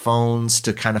looking at phones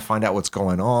to kind of find out what's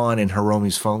going on, and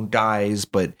Hiromi's phone dies.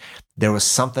 But there was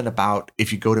something about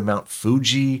if you go to Mount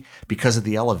Fuji because of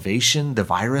the elevation, the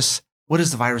virus, what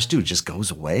does the virus do? It just goes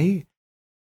away?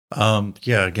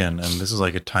 Yeah, again, and this is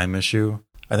like a time issue.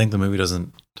 I think the movie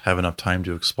doesn't have enough time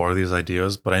to explore these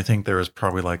ideas, but I think there is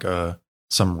probably like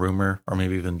some rumor or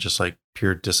maybe even just like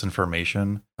pure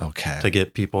disinformation to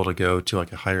get people to go to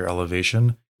like a higher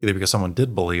elevation, either because someone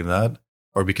did believe that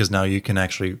or because now you can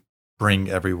actually bring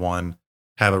everyone,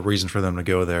 have a reason for them to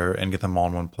go there and get them all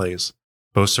in one place,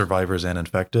 both survivors and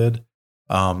infected.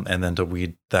 And then to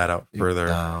weed that out further.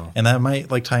 Oh. And that might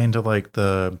like tie into like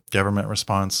the government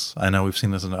response. I know we've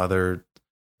seen this in other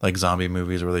like zombie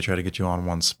movies where they try to get you on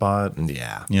one spot.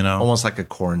 Yeah. Almost like a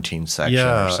quarantine section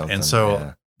or something. And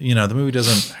so, the movie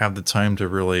doesn't have the time to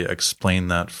really explain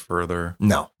that further.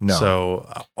 No.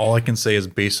 So all I can say is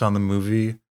based on the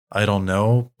movie, I don't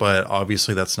know, but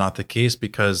obviously that's not the case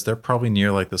because they're probably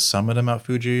near like the summit of Mount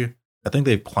Fuji. I think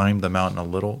they've climbed the mountain a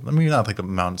little. I mean, not like the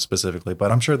mountain specifically,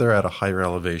 but I'm sure they're at a higher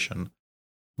elevation.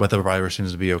 But the virus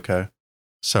seems to be okay.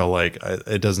 So, like,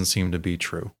 it doesn't seem to be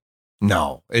true.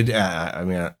 No.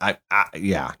 No.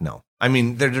 I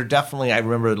mean, they're definitely, I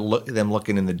remember them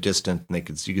looking in the distance, and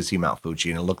you could see Mount Fuji,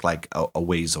 and it looked like a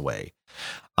ways away.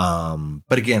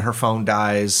 But again, her phone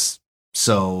dies,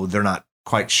 so they're not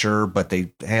quite sure, but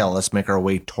let's make our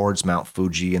way towards Mount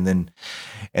Fuji. And then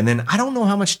I don't know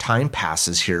how much time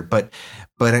passes here, but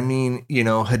I mean,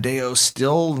 Hideo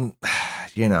still, I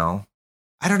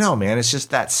don't know, man. It's just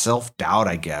that self-doubt,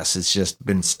 I guess. It's just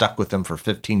been stuck with him for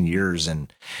 15 years.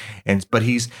 But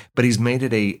he's made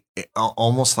it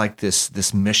almost like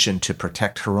this mission to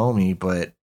protect Hiromi.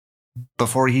 But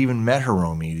before he even met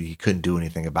Hiromi, he couldn't do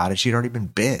anything about it. She'd already been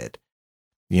bit.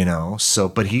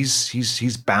 But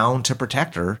he's bound to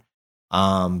protect her.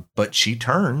 But she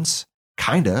turns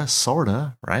kinda,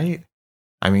 sorta, right?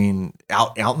 I mean,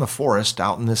 out in the forest,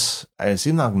 out in this, it's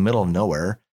in the middle of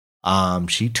nowhere.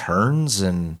 She turns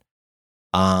and,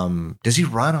 does he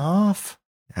run off?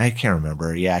 I can't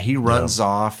remember. Yeah, he runs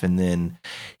off, and then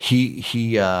he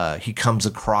comes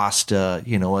across,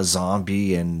 a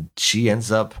zombie, and she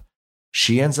ends up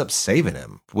saving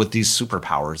him with these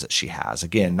superpowers that she has.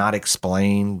 Again, not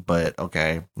explained, but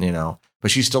okay,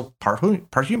 but she's still part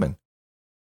human,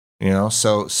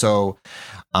 so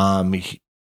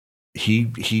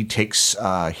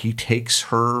he takes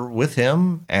her with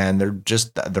him, and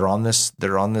they're on this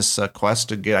quest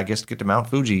to get to Mount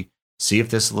Fuji, see if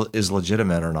this is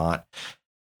legitimate or not.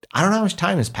 I don't know how much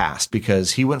time has passed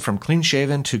because he went from clean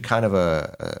shaven to kind of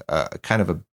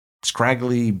a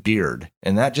scraggly beard,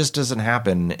 and that just doesn't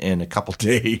happen in a couple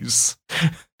days.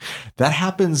 That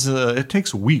happens, it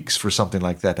takes weeks for something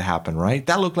like that to happen, right?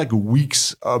 That looked like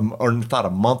weeks, or not a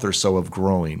month or so of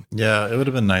growing. Yeah, it would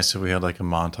have been nice if we had like a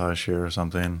montage here or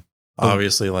something.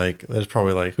 obviously, like there's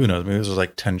probably like who knows, maybe there's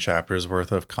like 10 chapters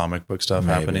worth of comic book stuff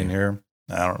happening here.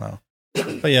 I don't know,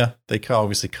 but yeah, they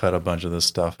obviously cut a bunch of this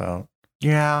stuff out.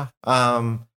 Yeah.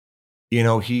 You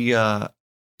know,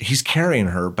 he's carrying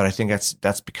her, but I think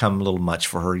that's become a little much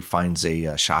for her. He finds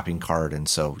a shopping cart, and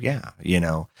so yeah, you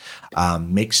know,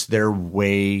 makes their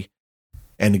way.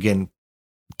 And again,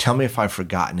 tell me if I've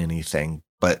forgotten anything,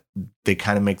 but they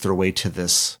kind of make their way to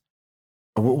this.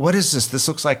 What is this? This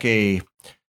looks like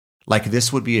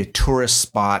this would be a tourist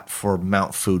spot for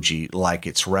Mount Fuji, like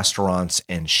it's restaurants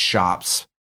and shops.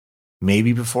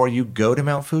 Maybe before you go to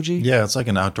Mount Fuji? Yeah, it's like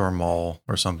an outdoor mall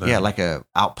or something. Yeah, like a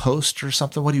outpost or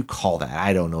something. What do you call that?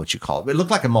 I don't know what you call it. But it looked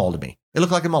like a mall to me.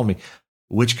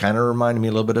 Which kind of reminded me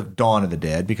a little bit of Dawn of the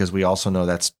Dead, because we also know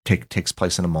that takes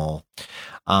place in a mall.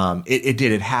 It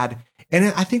did. It had,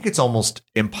 and I think it's almost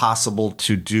impossible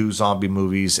to do zombie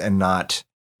movies and not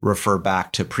refer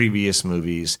back to previous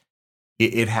movies.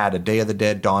 It had a Day of the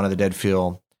Dead, Dawn of the Dead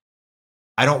feel.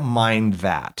 I don't mind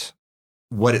that.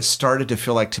 What it started to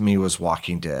feel like to me was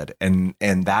Walking Dead. And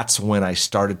that's when I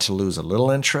started to lose a little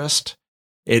interest.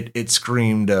 It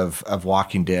screamed of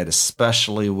Walking Dead,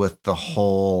 especially with the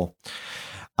whole,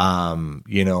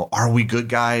 you know, are we good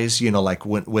guys? You know, like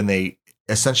when they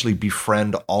essentially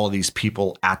befriend all of these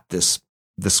people at this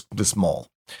mall.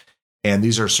 And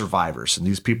these are survivors, and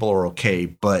these people are okay,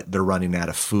 but they're running out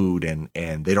of food and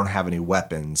they don't have any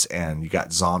weapons, and you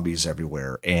got zombies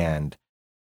everywhere. And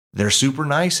they're super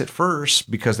nice at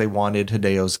first because they wanted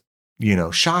Hideo's, you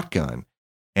know, shotgun.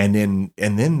 And then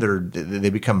they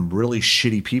become really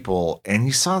shitty people. And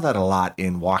you saw that a lot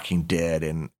in Walking Dead,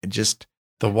 and just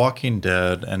The Walking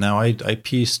Dead. And now I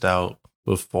pieced out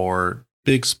before,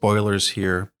 big spoilers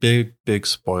here, big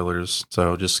spoilers.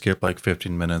 So just skip like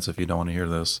 15 minutes if you don't want to hear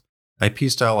this. I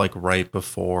pieced out like right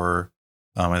before,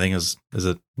 I think is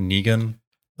it Negan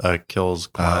kills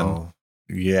Glenn? Oh,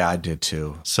 yeah, I did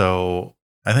too. So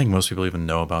I think most people even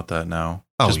know about that now,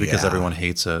 just because everyone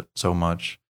hates it so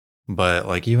much. But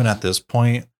like even at this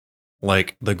point,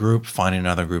 like the group finding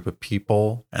another group of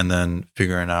people and then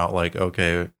figuring out like,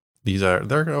 okay,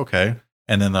 they're okay.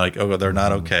 And then like, oh, they're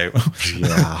not okay.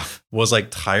 Yeah. Was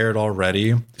like tired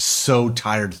already. So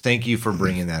tired. Thank you for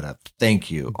bringing that up.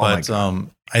 Thank you. But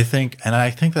I think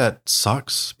that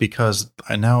sucks because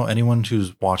now anyone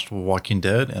who's watched Walking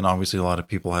Dead, and obviously a lot of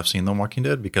people have seen The Walking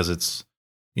Dead because it's,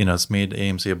 you know, it's made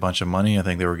AMC a bunch of money. I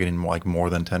think they were getting like more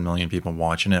than 10 million people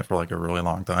watching it for like a really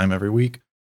long time every week.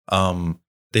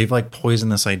 They've like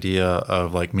poisoned this idea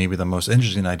of like maybe the most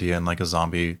interesting idea in like a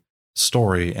zombie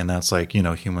story, and that's like, you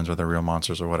know, humans are the real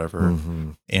monsters or whatever.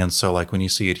 Mm-hmm. And so like when you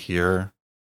see it here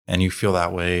and you feel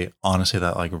that way, honestly,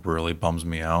 that like really bums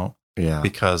me out. Yeah.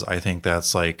 Because I think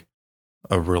that's like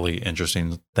a really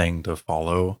interesting thing to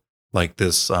follow, like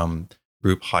this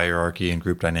group hierarchy and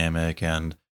group dynamic,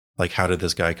 and like how did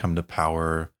this guy come to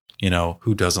power, you know,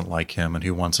 who doesn't like him and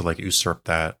who wants to like usurp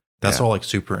that. That's all like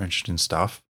super interesting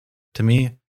stuff to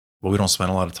me. But we don't spend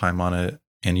a lot of time on it,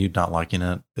 and you not liking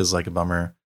it is like a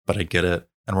bummer, but I get it.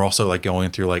 And we're also like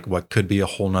going through like what could be a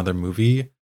whole nother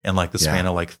movie in like the span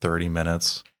of like 30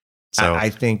 minutes. So I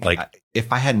think like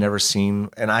if I had never seen,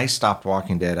 and I stopped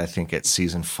Walking Dead, I think at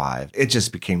season 5, it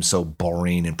just became so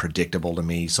boring and predictable to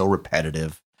me, so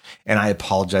repetitive. And I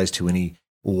apologize to any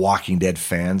Walking Dead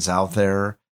fans out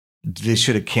there. They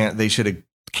should have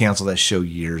canceled that show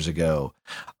years ago.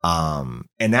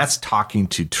 And that's talking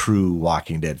to true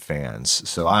Walking Dead fans.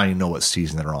 So I don't know what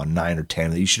season they're on, 9 or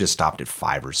 10. You should have stopped at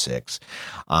 5 or 6.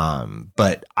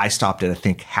 But I stopped at, I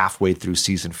think, halfway through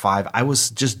season 5. I was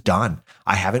just done.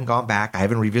 I haven't gone back. I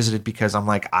haven't revisited because I'm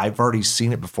like, I've already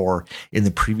seen it before in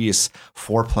the previous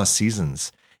 4+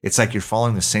 seasons. It's like you're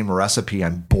following the same recipe.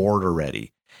 I'm bored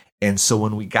already. And so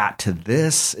when we got to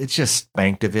this, it just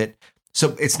spanked of it.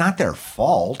 So it's not their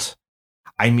fault.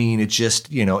 I mean, it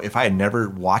just, you know, if I had never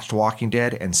watched Walking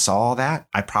Dead and saw that,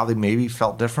 I probably maybe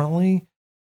felt differently.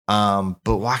 But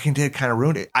Walking Dead kind of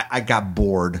ruined it. I got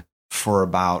bored for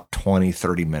about 20,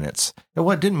 30 minutes. And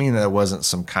what didn't mean that there wasn't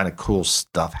some kind of cool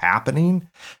stuff happening.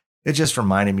 It just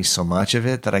reminded me so much of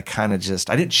it that I kind of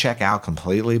I didn't check out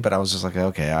completely, but I was just like,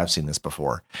 okay, I've seen this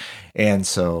before. And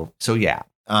so yeah.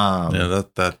 Yeah,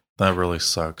 that really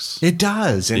sucks. It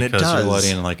does. And because it does. You're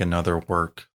letting like another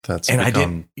work that's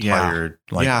become tired,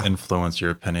 influence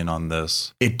your opinion on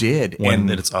this. It did. When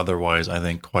it's otherwise, I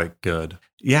think, quite good.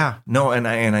 Yeah, no. And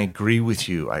I agree with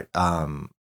you.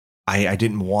 I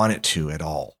didn't want it to at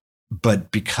all,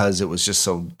 but because it was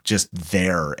just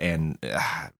there, and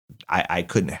I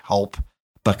couldn't help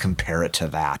but compare it to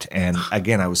that. And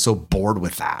again, I was so bored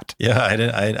with that. Yeah,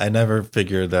 I never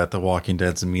figured that The Walking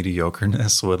Dead's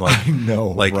mediocreness would like I know,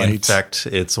 like right? infect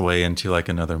its way into like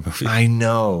another movie. I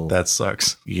know. That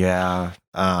sucks. Yeah.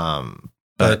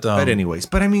 But anyways,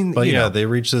 but I mean, But you yeah, know, they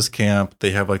reach this camp.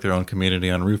 They have like their own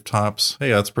community on rooftops. Hey,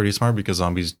 that's pretty smart because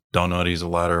zombies don't know how to use a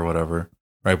ladder or whatever,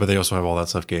 right? But they also have all that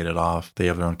stuff gated off. They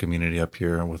have their own community up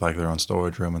here with like their own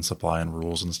storage room and supply and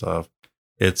rules and stuff.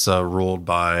 It's ruled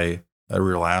by a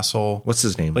real asshole, what's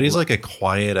his name? but he's like a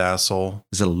quiet asshole.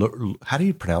 Is it how do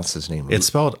you pronounce his name? It's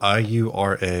spelled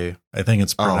IURA. I think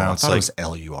it's I pronounced thought like it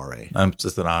was LURA.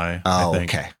 just an I. Oh, I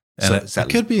think. okay. And So it, is that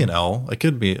it could be an L. It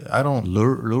could be. I don't.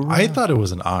 Lura? I thought it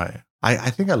was an I. I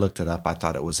think I looked it up. I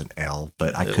thought it was an L,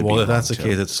 but I could be Well, wrong if that's the too.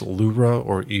 case, it's Lura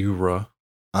or Ura.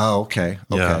 Oh, okay.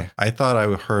 Okay. Yeah, I thought I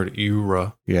heard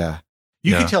Ura. Yeah.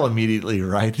 You Yeah. can tell immediately,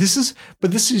 right? This is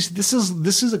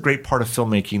a great part of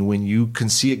filmmaking when you can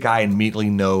see a guy and immediately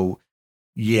know,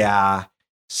 yeah,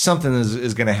 something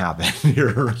is going to happen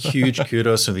here. Huge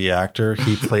kudos to the actor.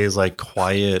 He plays like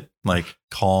quiet, like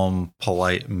calm,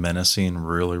 polite, menacing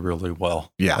really, really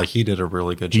well. Yeah. Like he did a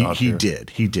really good He job. here.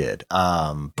 did.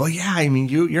 But yeah, I mean,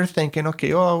 you're thinking,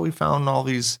 okay, oh, we found all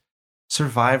these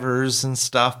survivors and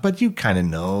stuff, but you kind of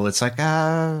know it's like,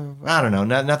 I don't know,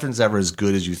 nothing's ever as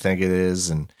good as you think it is,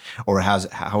 and or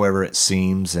however it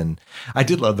seems. And I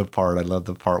love the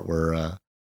part where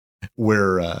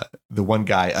the one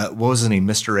guy, what was his name,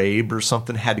 Mr. Abe or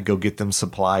something, had to go get them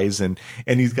supplies, and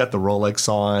he's got the Rolex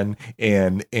on,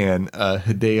 and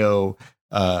Hideo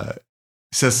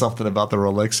says something about the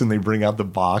Rolex, and they bring out the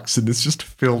box, and it's just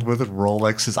filled with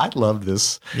Rolexes. I love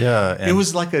this. Yeah. And It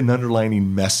was like an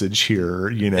underlining message here,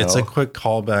 you know. it's a quick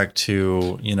callback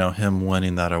to, him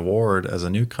winning that award as a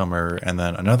newcomer. And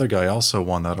then another guy also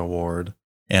won that award.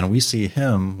 And we see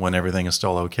him when everything is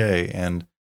still okay. And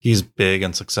he's big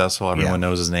and successful. Everyone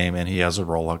knows his name, and he has a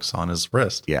Rolex on his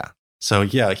wrist. Yeah. So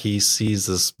yeah, he sees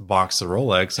this box of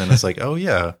Rolex, and it's like, oh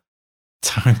yeah,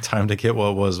 time to get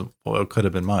what could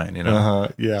have been mine,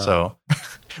 Yeah. So,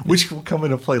 Which will come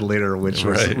into play later, which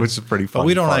Right. is pretty fun. but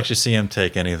we don't actually see him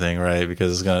take anything, right?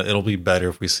 Because it'll be better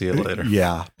if we see it later.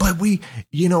 Yeah. But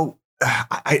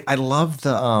I love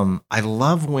I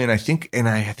love when I think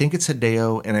it's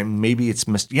Hideo, and maybe it's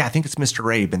I think it's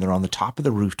Mr. Abe, and they're on the top of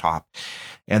the rooftop,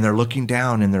 and they're looking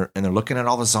down, and they're looking at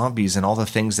all the zombies and all the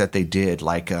things that they did,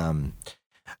 like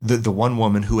the one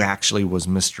woman who actually was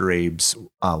Mr. Abe's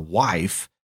wife.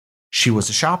 She was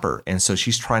a shopper, and so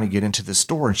she's trying to get into the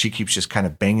store, and she keeps just kind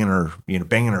of banging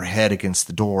her head against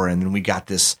the door. And then we got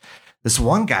this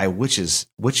one guy, which is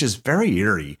very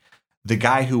eerie. The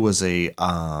guy who was he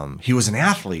was an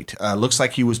athlete. Looks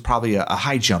like he was probably a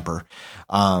high jumper,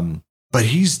 but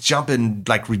he's jumping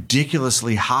like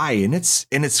ridiculously high, and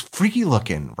it's freaky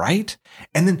looking, right?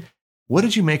 And then what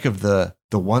did you make of the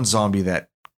one zombie that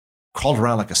crawled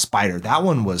around like a spider? That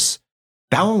was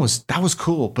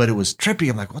cool, but it was trippy.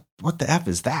 I'm like, what the F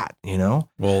is that?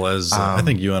 Well, as I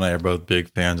think you and I are both big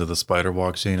fans of the spider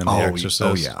walk scene in The Exorcist.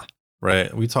 Oh yeah.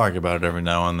 Right. We talk about it every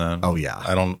now and then. Oh yeah.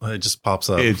 It just pops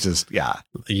up. It's just, yeah.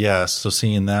 Yeah. So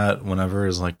seeing that whenever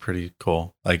is like pretty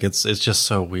cool. Like it's just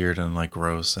so weird and like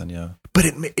gross, and yeah. But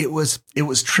it was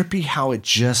trippy how it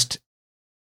just,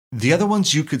 the other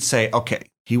ones you could say, okay,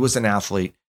 he was an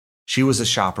athlete, she was a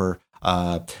shopper,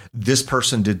 this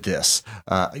person did this,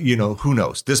 who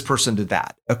knows? This person did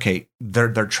that. Okay, they're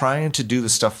trying to do the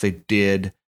stuff they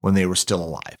did when they were still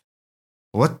alive.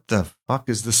 What the fuck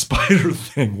is the spider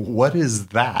thing? What is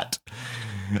that?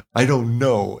 I don't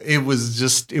know.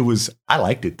 I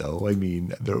liked it though. I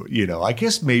mean, I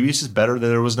guess maybe it's just better that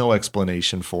there was no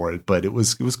explanation for it, but it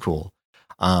was cool.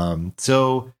 But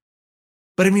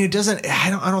I mean,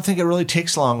 I don't think it really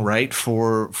takes long, right?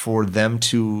 For them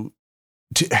to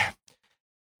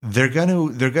they're going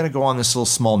to go on this little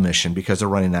small mission because they're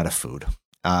running out of food.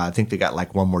 I think they got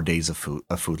like one more days of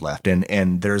food left.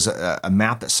 And there's a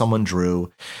map that someone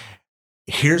drew.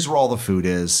 Here's where all the food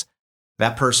is.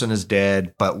 That person is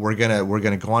dead, but we're going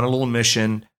to go on a little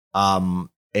mission. And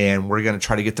we're going to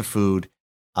try to get the food.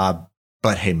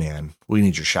 But hey man, we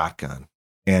need your shotgun.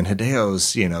 And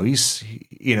Hideo's,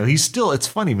 he's still, it's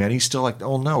funny, man. He's still like,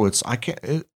 oh no,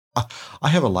 I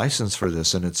have a license for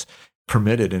this, and it's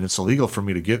permitted, and it's illegal for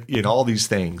me to get, all these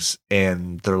things.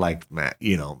 And they're like, man,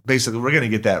 basically we're going to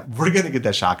get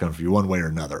that shotgun for you one way or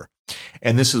another.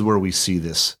 And this is where we see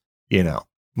this, Well,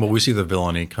 we see the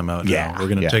villainy come out. Yeah. Now. We're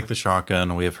going to take the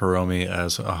shotgun. We have Hiromi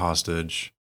as a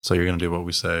hostage. So you're going to do what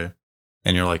we say.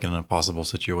 And you're like in an impossible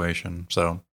situation.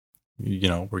 So,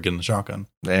 we're getting the shotgun.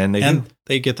 And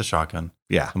they get the shotgun.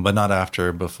 Yeah. But not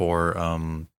before,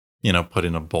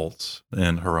 putting a bolt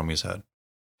in Hiromi's head.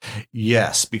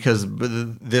 Yes, because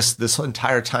this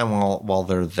entire time while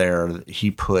they're there,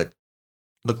 he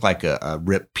looked like a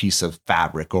ripped piece of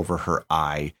fabric over her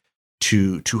eye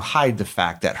to hide the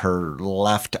fact that her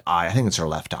left eye, I think it's her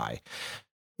left eye,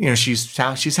 she's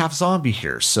half zombie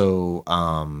here. So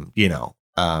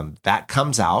that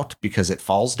comes out because it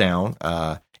falls down.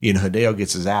 Hideo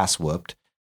gets his ass whooped,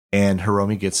 and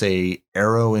Hiromi gets a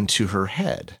arrow into her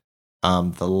head.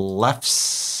 The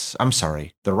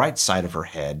right side of her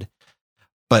head,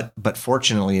 but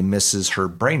fortunately it misses her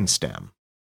brainstem.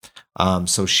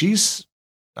 So she's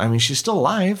still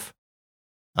alive.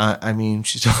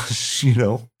 She's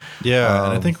still, Yeah,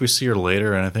 and I think we see her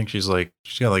later, and I think she's got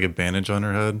like a bandage on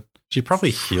her head. She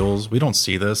probably heals. We don't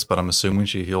see this, but I'm assuming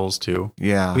she heals too.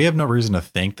 Yeah. We have no reason to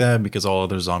think that because all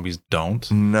other zombies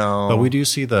don't. No. But we do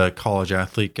see the college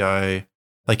athlete guy,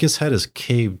 like his head is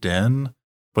caved in,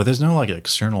 but there's no like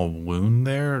external wound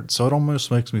there. So it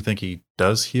almost makes me think he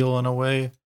does heal in a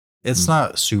way. It's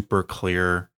not super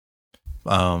clear.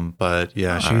 But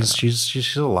yeah, she's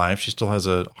still alive. She still has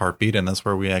a heartbeat, and that's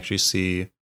where we actually see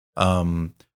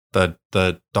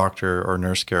the doctor or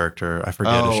nurse character. I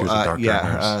forget if she was a doctor or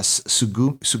nurse.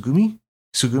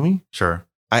 Sugumi. Sure.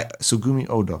 Sugumi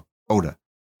Oda.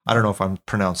 I don't know if I'm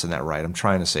pronouncing that right. I'm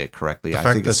trying to say it correctly. I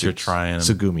think that you're trying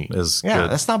Sugumi is good.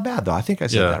 That's not bad though. I think I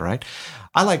said that right.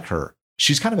 I like her.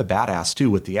 She's kind of a badass too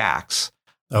with the axe.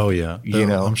 Oh yeah,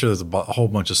 I'm sure there's a whole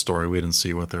bunch of story we didn't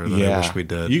see with her that I wish we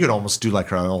did. You could almost do like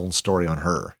her own story on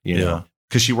her, know,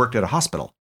 because she worked at a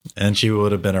hospital, and she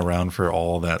would have been around for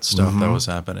all that stuff that was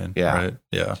happening. Yeah, right.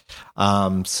 Yeah.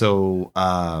 So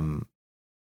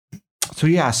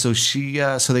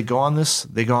they go on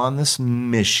this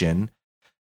mission,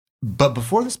 but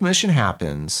before this mission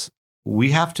happens,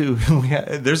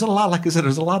 there's a lot, like I said,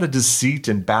 there's a lot of deceit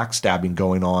and backstabbing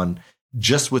going on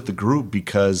just with the group,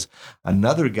 because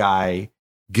another guy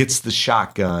gets the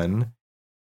shotgun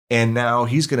and now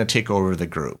he's going to take over the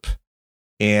group.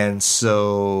 And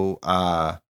so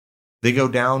they go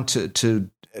down to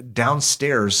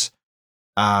downstairs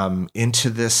into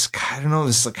this, I don't know,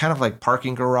 this kind of like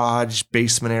parking garage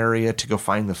basement area to go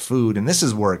find the food. And this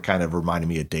is where it kind of reminded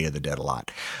me of Day of the Dead a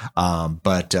lot.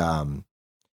 But the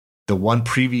one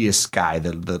previous guy,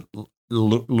 the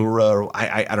Lura,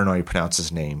 I don't know how you pronounce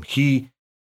his name. He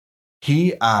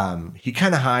kind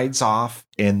of hides off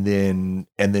and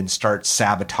then starts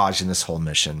sabotaging this whole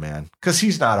mission, man, because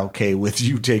he's not okay with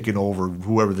you taking over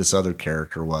whoever this other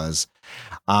character was.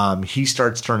 He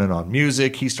starts turning on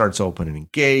music. He starts opening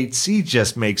gates. He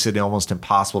just makes it almost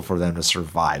impossible for them to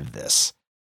survive this.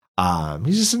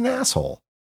 He's just an asshole,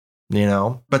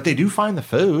 but they do find the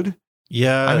food.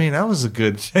 Yeah. I mean, that was a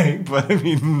good thing, but I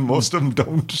mean, most of them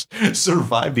don't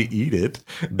survive to eat it.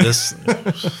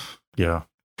 Yeah.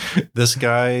 This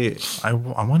guy, I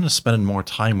want to spend more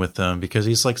time with him because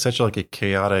he's like such like a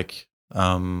chaotic,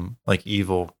 like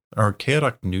evil or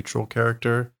chaotic neutral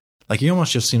character. Like he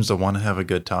almost just seems to want to have a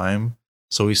good time.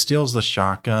 So he steals the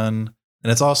shotgun,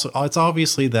 and it's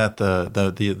obviously that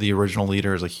the original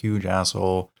leader is a huge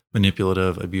asshole,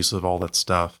 manipulative, abusive, all that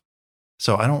stuff.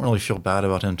 So I don't really feel bad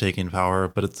about him taking power,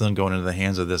 but it's then going into the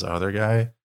hands of this other guy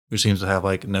who seems to have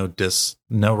like no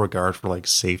regard for like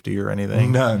safety or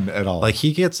anything. None at all. Like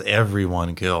he gets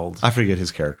everyone killed. I forget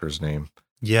his character's name.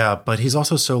 Yeah, but he's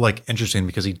also so like interesting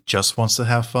because he just wants to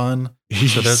have fun.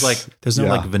 So there's no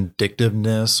like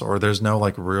vindictiveness, or there's no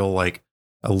like real like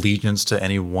allegiance to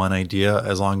any one idea.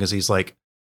 As long as he's like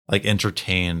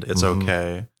entertained, it's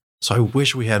okay. So I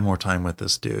wish we had more time with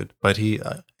this dude, but he,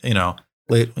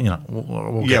 we'll get to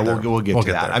that.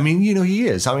 There. I mean, he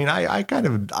is. I mean, I kind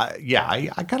of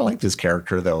like this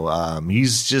character though.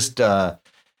 He's just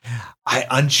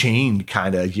unchained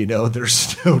kind of.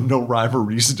 There's no rhyme or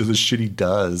reason to the shit he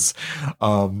does.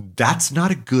 That's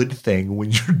not a good thing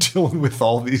when you're dealing with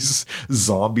all these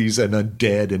zombies and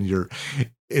undead, and you're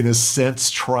in a sense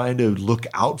trying to look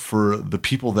out for the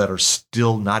people that are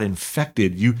still not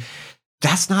infected.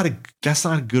 That's not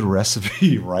a good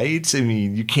recipe, right? I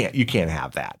mean, you can't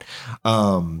have that.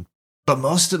 But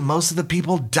most of the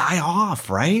people die off,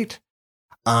 right?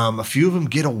 A few of them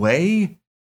get away.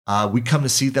 We come to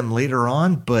see them later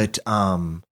on, but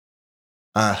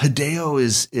Hideo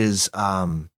is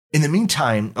in the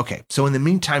meantime. Okay, so in the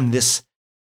meantime, this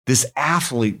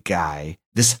athlete guy,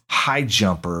 this high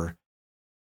jumper,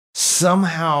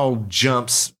 somehow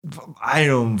jumps,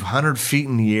 100 feet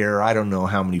in the air. I don't know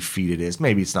how many feet it is.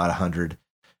 Maybe it's not 100.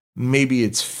 Maybe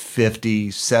it's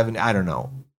 50, 70. I don't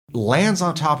know. Lands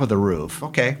on top of the roof.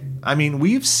 Okay. I mean,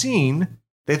 we've seen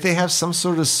that they have some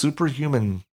sort of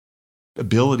superhuman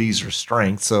abilities or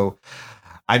strength. So,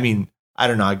 I mean, I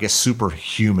don't know. I guess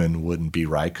superhuman wouldn't be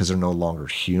right because they're no longer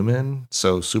human.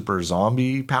 So super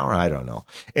zombie power. I don't know.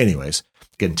 Anyways,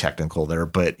 getting technical there,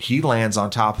 but he lands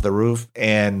on top of the roof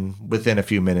and within a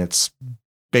few minutes,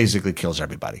 basically kills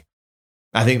everybody.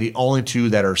 I think the only two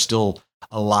that are still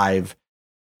alive,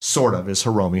 sort of, is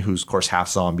Hiromi, who's of course half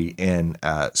zombie, and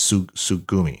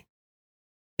Sugumi.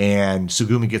 And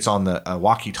Sugumi gets on the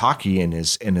walkie-talkie and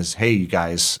is, hey, you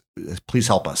guys, please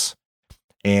help us.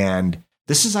 And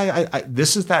this is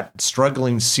this is that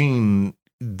struggling scene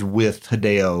with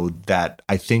Hideo that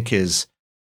I think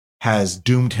has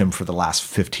doomed him for the last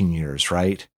 15 years,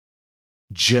 right?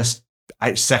 Just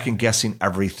second guessing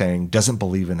everything, doesn't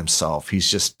believe in himself.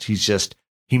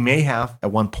 He may have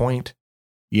at one point,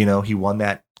 he won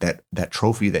that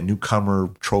trophy, that newcomer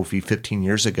trophy 15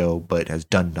 years ago, but has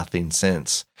done nothing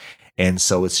since. And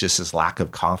so it's just his lack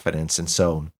of confidence. And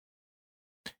so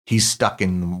he's stuck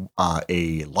in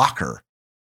a locker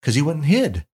because he went and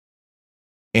hid.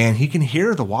 And he can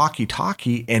hear the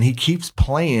walkie-talkie and he keeps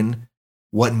playing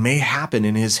what may happen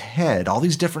in his head, all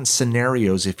these different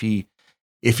scenarios if he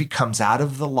comes out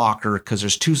of the locker, because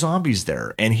there's two zombies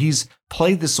there. And he's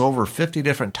played this over 50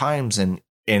 different times, and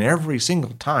every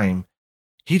single time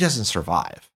he doesn't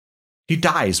survive. He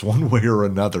dies one way or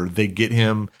another. They get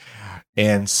him.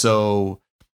 And so,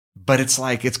 but it's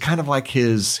kind of like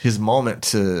his moment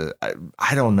to,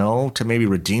 I don't know, to maybe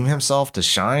redeem himself, to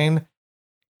shine.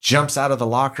 Jumps out of the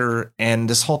locker, and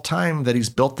this whole time that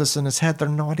he's built this in his head, they're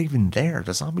not even there.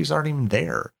 The zombies aren't even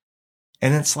there.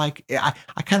 And it's like, I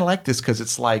kind of like this because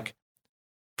it's like,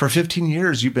 for 15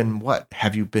 years, you've been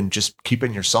have you been just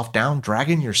keeping yourself down,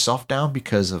 dragging yourself down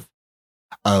because of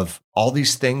all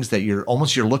these things that you're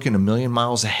looking a million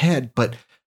miles ahead, but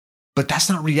that's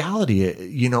not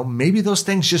reality. Maybe those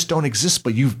things just don't exist,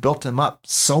 but you've built them up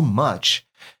so much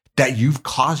that you've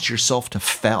caused yourself to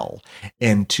fail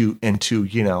and so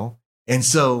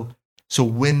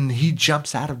when he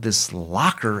jumps out of this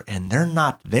locker and they're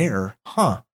not there,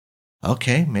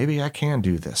 okay, maybe I can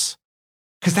do this.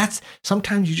 Because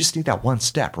sometimes you just need that one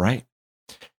step, right?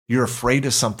 You're afraid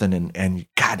of something and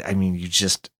God, I mean,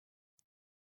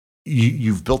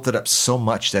 you've built it up so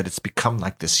much that it's become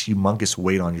like this humongous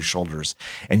weight on your shoulders,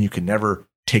 and you can never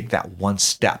take that one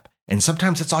step. And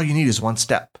sometimes that's all you need is one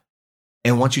step.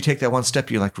 And once you take that one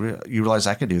step, you realize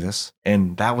I could do this.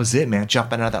 And that was it, man.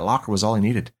 Jumping out of that locker was all he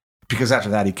needed. Because after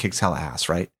that, he kicks hella ass,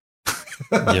 right?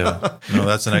 Yeah. No,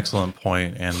 that's an excellent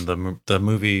point. And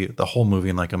the whole movie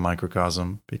in like a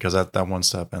microcosm, because that one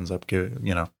step ends up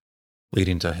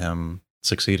leading to him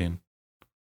succeeding.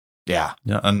 Yeah.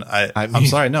 Yeah. And I'm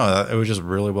sorry. No, it was just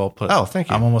really well put. Oh, thank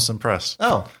you. I'm almost impressed.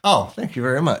 Oh, thank you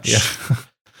very much. Yeah.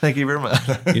 Thank you very much.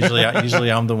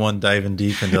 usually I'm the one diving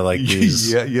deep into like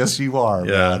these. Yeah, yes, you are,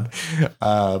 yeah. Man.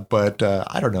 But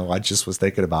I don't know. I just was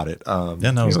thinking about it.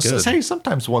 Yeah, no, it's good. Hey,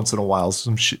 sometimes once in a while,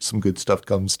 some good stuff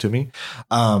comes to me.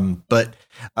 But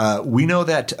we know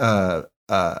that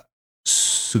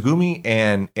Sugumi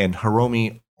and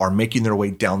Hiromi are making their way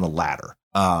down the ladder,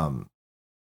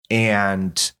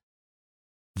 and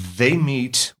they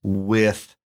meet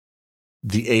with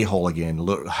the a-hole again.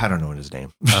 I don't know what his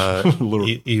name.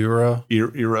 Ura.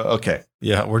 Ura. Okay.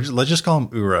 Yeah, let's just call him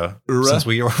Ura. Ura? Since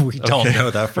we don't know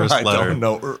that first letter. I don't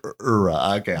know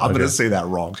Ura. Okay, I'm going to say that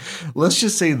wrong. Let's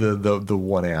just say the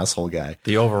one asshole guy.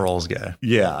 The overalls guy.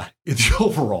 Yeah, the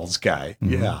overalls guy.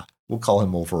 Mm-hmm. Yeah. We'll call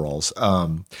him overalls.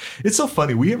 It's so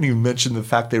funny. We haven't even mentioned the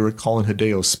fact they were calling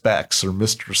Hideo Specs or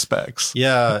Mr. Specs.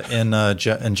 Yeah, in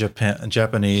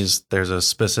Japanese, there's a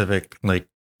specific, like,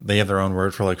 they have their own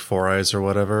word for like four eyes or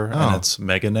whatever, and it's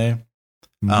Megane.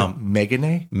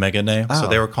 Megane? Megane. Oh. So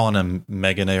they were calling him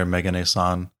Megane or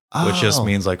Megane-san, which just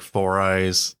means like four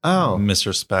eyes,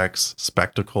 Mr. Specs,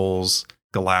 spectacles,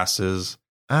 glasses.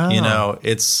 Oh.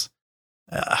 It's,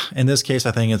 in this case,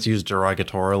 I think it's used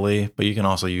derogatorily, but you can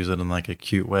also use it in like a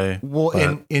cute way. Well,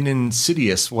 in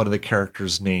Insidious, one of the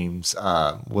characters' names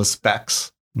was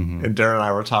Specs. Mm-hmm. And Darren and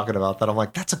I were talking about that. I'm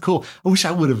like, that's I wish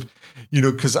I would have,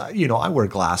 because, I wear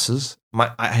glasses.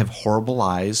 I have horrible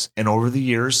eyes. And over the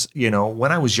years,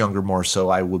 when I was younger, more so,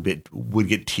 I would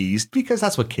get teased because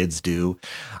that's what kids do.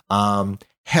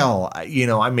 Hell,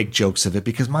 I make jokes of it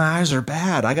because my eyes are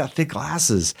bad. I got thick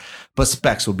glasses. But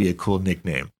Specs would be a cool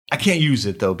nickname. I can't use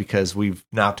it, though, because we've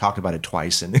now talked about it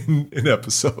twice in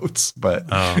episodes. But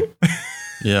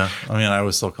yeah, I mean, I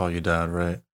would still call you Dad,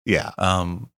 right? Yeah.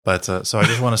 But so I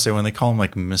just want to say, when they call him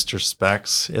like Mr.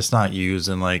 Specs, it's not used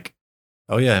in like,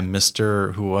 oh yeah,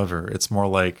 Mr. whoever. It's more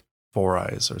like four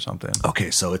eyes or something.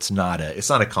 Okay, so it's not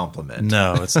a compliment.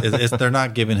 No, it's they're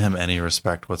not giving him any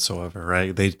respect whatsoever,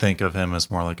 right? They think of him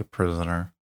as more like a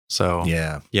prisoner. So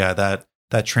yeah, that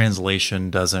that translation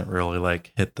doesn't really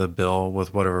like hit the bill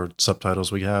with whatever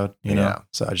subtitles we had, you know? Yeah.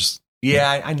 So I just,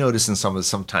 I notice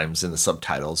sometimes in the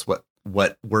subtitles,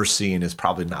 what we're seeing is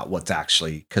probably not what's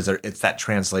actually, because it's that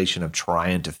translation of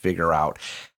trying to figure out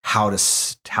how to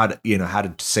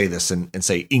say this and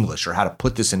say English, or how to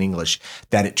put this in English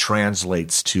that it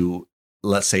translates to,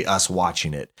 let's say, us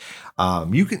watching it.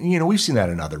 We've seen that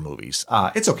in other movies.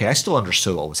 It's okay. I still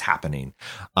understood what was happening.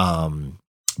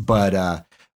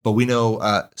 But we know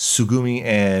Sugumi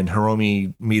and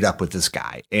Hiromi meet up with this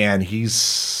guy, and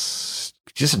he's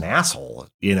just an asshole.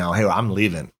 Hey, I'm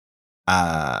leaving.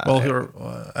 I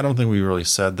don't think we really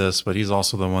said this, but he's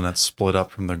also the one that split up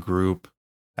from the group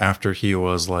after he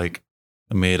was like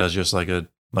made as just like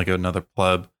another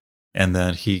pleb, and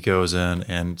then he goes in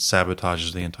and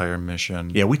sabotages the entire mission.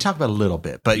 Yeah, we talked about a little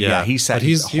bit, but he's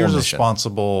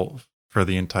responsible for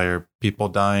the entire people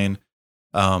dying.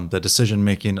 The decision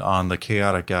making on the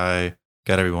chaotic guy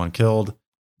got everyone killed,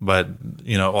 but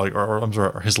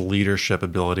or his leadership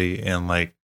ability and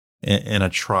like in a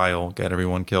trial got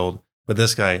everyone killed. But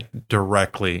this guy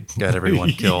directly got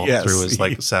everyone killed through his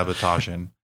like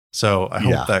sabotaging. So I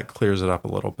hope that clears it up a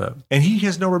little bit. And he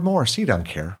has no remorse. He doesn't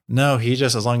care. No, he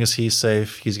just, as long as he's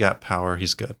safe, he's got power.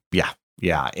 He's good. Yeah.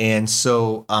 Yeah. And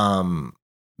so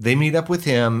they meet up with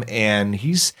him, and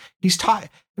he's talking.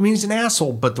 I mean, he's an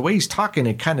asshole, but the way he's talking,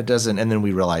 it kind of doesn't. And then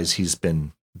we realize he's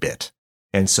been bit.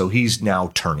 And so he's now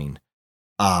turning.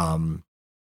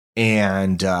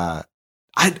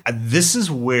 This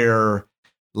is where,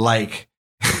 like,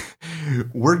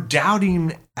 we're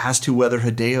doubting as to whether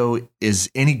Hideo is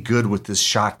any good with this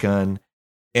shotgun.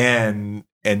 And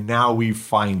now we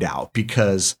find out,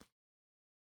 because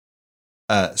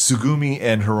Sugumi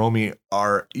and Hiromi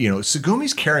are,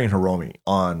 Sugumi's carrying Hiromi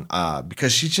on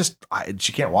because she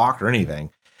can't walk or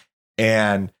anything.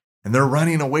 And they're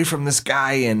running away from this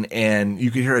guy, and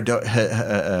you can hear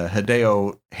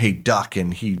Hideo, hey, duck,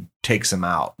 and he takes him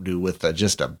out, with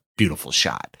just a beautiful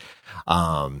shot.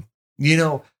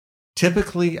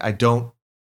 Typically I don't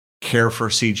care for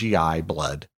CGI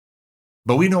blood,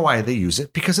 but we know why they use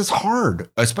it, because it's hard,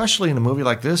 especially in a movie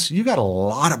like this. You got a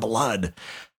lot of blood.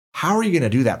 How are you going to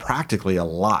do that practically a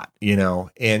lot,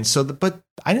 And so, but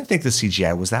I didn't think the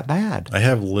CGI was that bad. I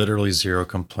have literally zero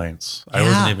complaints. I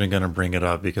wasn't even going to bring it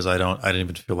up because I didn't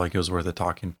even feel like it was worth a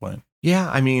talking point. Yeah.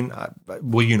 I mean,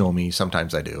 well, you know me,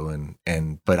 sometimes I do.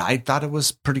 But I thought it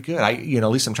was pretty good. At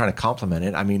least I'm trying to compliment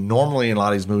it. I mean, normally in a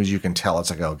lot of these movies, you can tell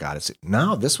it's like, oh God,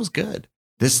 no, this was good.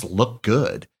 This looked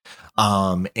good.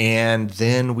 And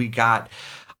then we got,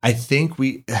 I think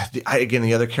again,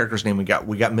 the other character's name, we got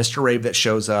Mr. Rave that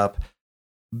shows up,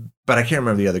 but I can't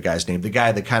remember the other guy's name. The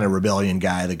guy, the kind of rebellion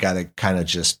guy, the guy that kind of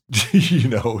just, he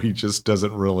just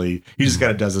doesn't really, he just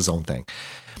kind of does his own thing.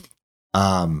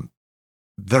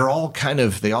 They're all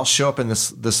they all show up in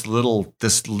this little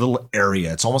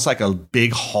area. It's almost like a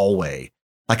big hallway,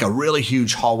 like a really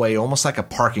huge hallway, almost like a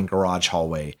parking garage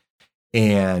hallway.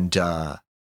 And,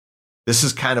 this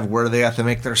is kind of where they have to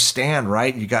make their stand,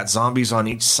 right? You got zombies on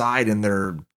each side, and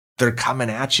they're coming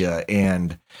at you,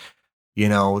 and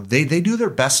they do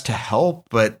their best to help,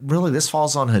 but really this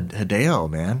falls on Hideo,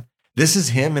 man. This is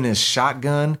him and his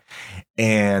shotgun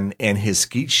and his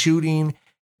skeet shooting,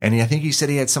 and I think he said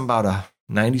he had about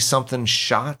 90-something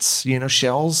shots,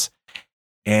 shells,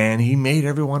 and he made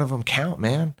every one of them count,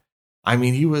 man. I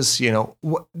mean, he was,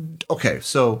 okay,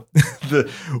 so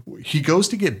he goes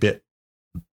to get bit.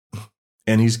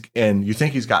 And you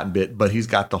think he's gotten bit, but he's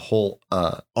got the whole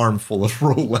armful of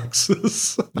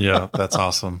Rolexes. Yeah, that's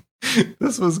awesome.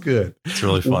 This was good. It's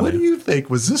really funny. What do you think?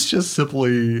 Was this just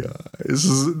simply it's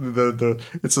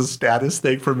a status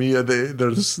thing for me?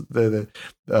 They're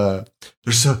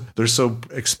so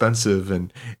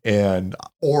expensive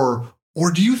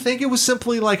or do you think it was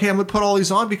simply like, hey, I'm gonna put all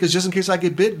these on because just in case I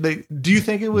get bit? Do you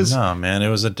think it was? No, man, it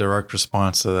was a direct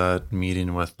response to that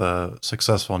meeting with the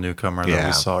successful newcomer that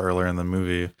we saw earlier in the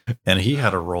movie, and he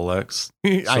had a Rolex,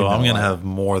 so I'm gonna have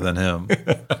more than him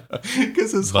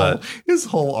because his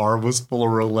whole arm was full of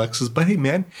Rolexes. But hey,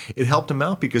 man, it helped him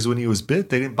out because when he was bit,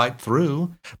 they didn't bite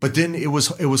through. But then it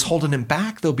was holding him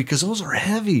back though, because those are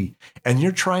heavy, and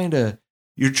you're trying to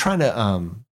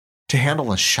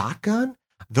handle a shotgun.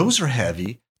 Those are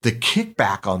heavy. The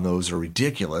kickback on those are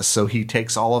ridiculous. So he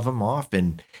takes all of them off,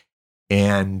 and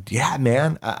yeah,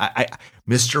 man,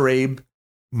 Mr.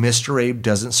 Abe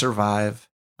doesn't survive.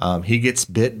 He gets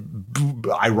bit,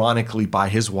 ironically, by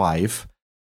his wife,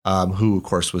 who of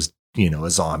course was, a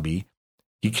zombie.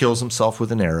 He kills himself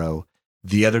with an arrow.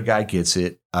 The other guy gets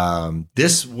it.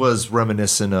 This was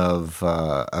reminiscent of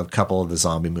a couple of the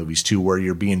zombie movies too, where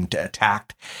you're being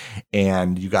attacked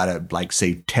and you got to like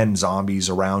say 10 zombies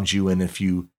around you. And if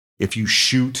you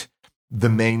shoot the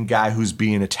main guy who's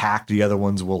being attacked, the other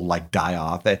ones will like die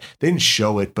off. They didn't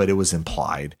show it, but it was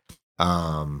implied.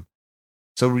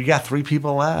 So we got 3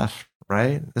 people left,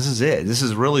 right? This is it. This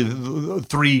is really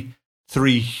three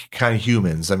kind of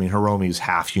humans. I mean, Hiromi's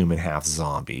half human, half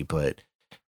zombie, but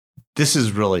this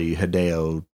is really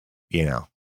Hideo, you know,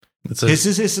 this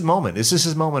is his moment. This is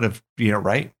his moment of, you know,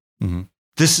 right? Mm-hmm.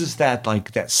 This is that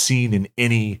like that scene in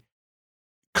any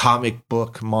comic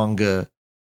book, manga,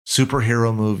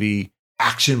 superhero movie,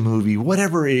 action movie,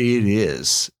 whatever it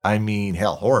is. I mean,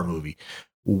 hell, horror movie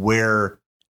where,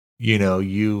 you know,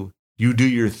 you do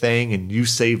your thing and you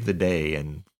save the day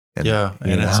and yeah,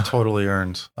 and it's totally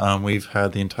earned. We've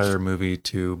had the entire movie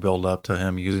to build up to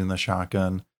him using the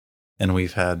shotgun, and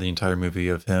we've had the entire movie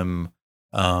of him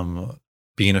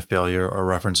being a failure or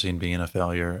referencing being a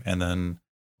failure and then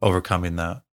overcoming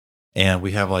that. And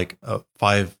we have like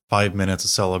 5 minutes of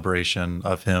celebration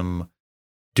of him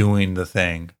doing the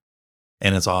thing,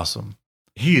 and it's awesome.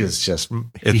 He is just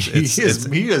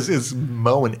he is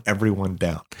mowing everyone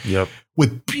down. Yep.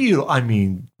 With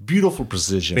beautiful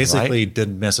precision. Basically, right?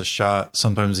 didn't miss a shot.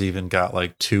 Sometimes even got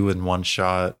like 2 in 1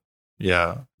 shot.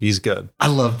 Yeah, he's good. I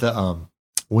love the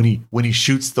when he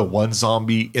shoots the one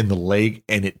zombie in the leg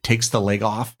and it takes the leg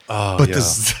off. Oh, but yeah.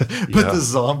 The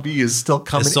zombie is still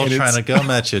coming. It's still trying to gum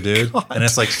at you, dude. God. And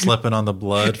it's like slipping on the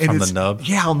blood from the nub.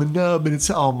 Yeah, on the nub. And it's,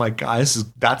 oh my God,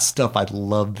 that stuff. I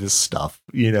love this stuff.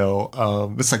 You know,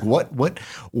 it's like,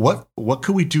 what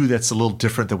could we do that's a little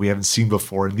different that we haven't seen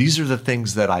before? And these are the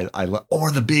things that I love. Or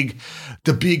the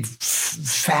big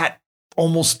fat,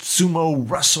 almost sumo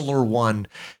wrestler one.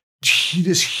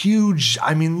 This huge,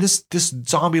 I mean, this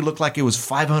zombie looked like it was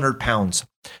 500 pounds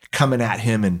coming at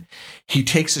him, and he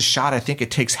takes a shot. I think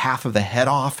it takes half of the head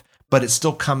off, but it's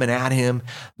still coming at him,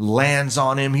 lands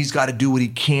on him. He's got to do what he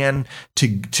can to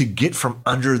get from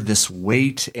under this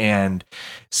weight. And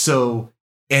so,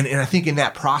 and I think in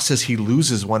that process, he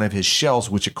loses one of his shells,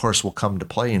 which of course will come to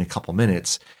play in a couple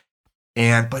minutes.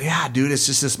 But yeah, dude, it's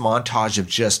just this montage of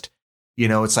just, you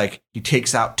know, it's like he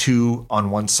takes out 2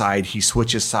 on one side. He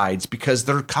switches sides because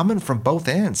they're coming from both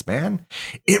ends, man.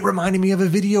 It reminded me of a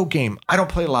video game. I don't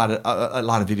play a lot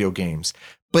of video games,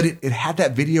 but it had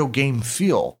that video game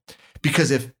feel.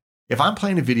 Because if I'm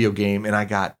playing a video game and I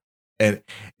got and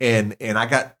I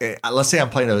got, let's say I'm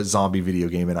playing a zombie video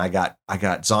game and I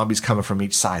got zombies coming from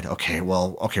each side. Okay,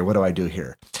 what do I do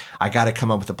here? I got to come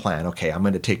up with a plan. Okay, I'm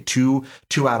going to take two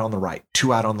out on the right,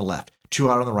 2 out on the left, 2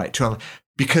 out on the right, 2 on the,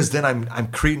 because then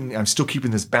I'm still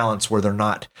keeping this balance where they're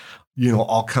not, you know,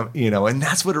 all come, you know, and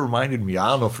that's what it reminded me. I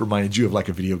don't know if it reminded you of like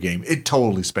a video game. It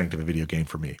totally spanked of a video game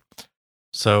for me.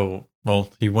 So, well,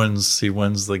 he wins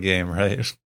the game,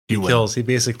 right? He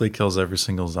basically kills every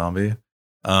single zombie.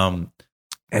 And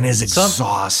is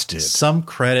exhausted. Some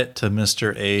credit to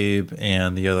Mr. Abe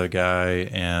and the other guy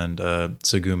and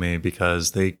Tsugumi,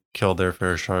 because they killed their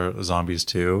fair share of zombies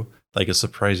too, like a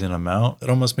surprising amount. It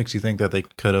almost makes you think that they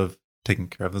could have taken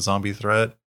care of the zombie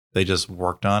threat. They just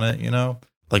worked on it, you know,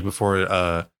 like before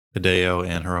Hideo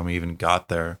and Hiromi even got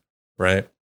there, right?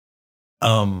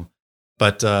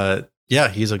 Yeah,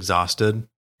 he's exhausted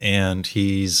and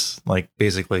he's like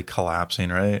basically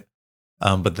collapsing, right?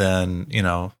 But then, you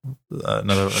know,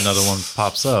 another one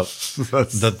pops up.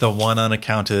 the one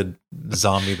unaccounted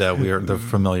zombie that they're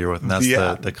familiar with, and that's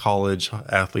the college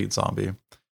athlete zombie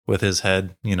with his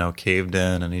head, you know, caved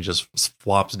in, and he just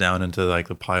flops down into like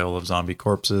the pile of zombie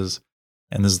corpses.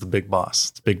 And this is the big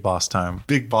boss. It's big boss time.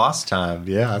 Big boss time,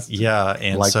 yeah. Yeah,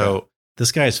 and like so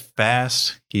this guy's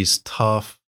fast. He's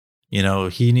tough. You know,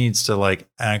 he needs to like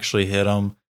actually hit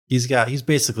him. He's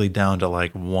basically down to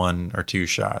like 1 or 2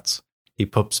 shots. He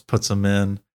puts him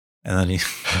in, and then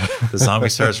the zombie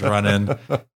starts running.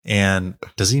 And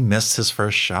does he miss his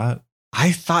first shot?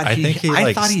 I thought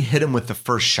he hit him with the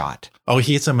first shot. Oh,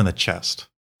 he hits him in the chest.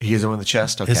 He hits him in the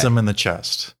chest? Okay. Hits him in the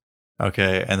chest.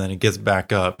 Okay. And then he gets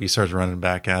back up. He starts running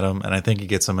back at him. And I think he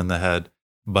gets him in the head.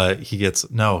 But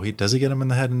does he get him in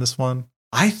the head in this one?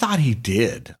 I thought he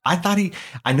did.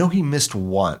 I know he missed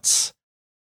once.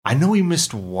 I thought he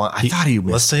missed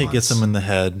Let's say once. He gets him in the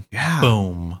head. Yeah.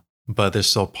 Boom. But there's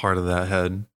still part of that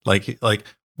head. Like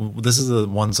this is the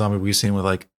one zombie we've seen with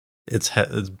like its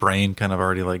brain kind of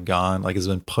already like gone, like it's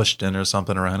been pushed in or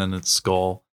something around in its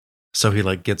skull. So he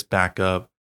like gets back up,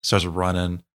 starts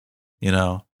running, you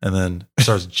know, and then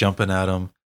starts jumping at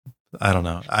him. I don't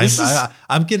know. This is-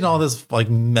 I'm getting all this like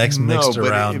mixed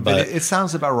around, but it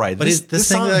sounds about right. But this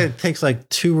thing that takes like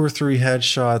 2 or 3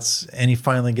 headshots, and he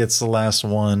finally gets the last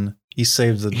one. He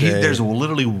saves the day. There's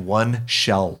literally one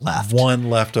shell left. One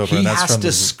left over. He and that's has from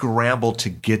to scramble to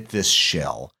get this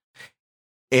shell.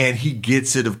 And he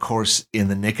gets it, of course, in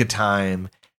the nick of time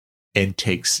and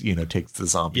takes the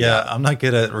zombie. Yeah, out. I'm not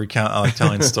good at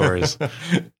telling stories.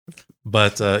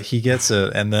 But he gets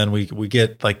it, and then we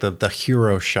get like the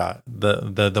hero shot,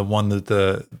 the one that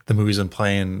the movie's been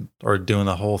playing or doing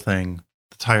the whole thing,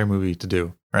 the entire movie to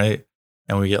do, right?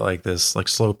 And we get like this like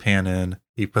slow pan in.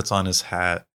 He puts on his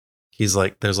hat. He's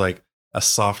like, there's like a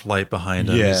soft light behind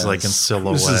him. He's like in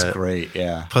silhouette. This is great.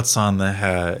 Yeah. Puts on the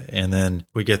hat, and then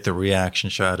we get the reaction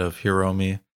shot of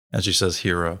Hiromi as she says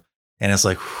hero. And it's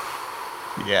like,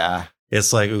 yeah.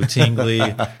 It's like, ooh, tingly.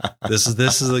 This is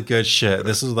the good shit.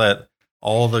 This is that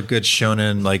all the good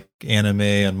shonen like anime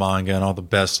and manga and all the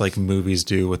best like movies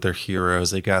do with their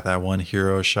heroes. They got that one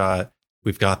hero shot.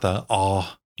 We've got the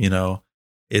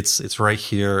it's right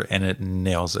here, and it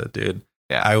nails it, dude.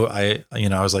 Yeah.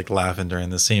 I was like laughing during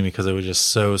the scene because it was just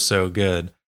so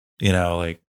good.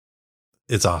 Like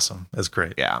it's awesome. It's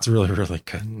great. Yeah. It's really, really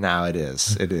good. No, it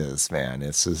is. It is, man.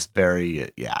 It's just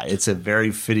it's a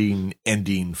very fitting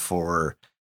ending for,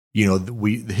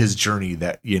 his journey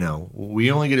that, we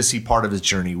only get to see part of his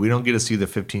journey. We don't get to see the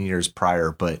 15 years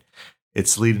prior, but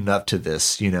it's leading up to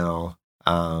this, and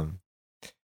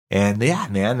yeah,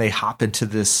 man, they hop into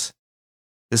this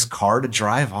car to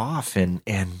drive off and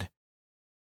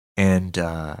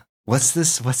what's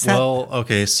this? What's that? Well,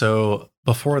 okay. So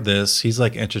before this, he's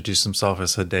like introduced himself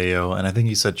as Hideo, and I think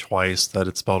he said twice that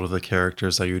it's spelled with the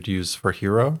characters that you would use for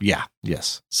hero. Yeah.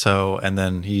 Yes. So, and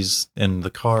then he's in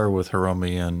the car with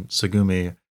Hiromi and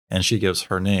Sugumi, and she gives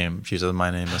her name. She says,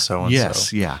 "My name is so and so."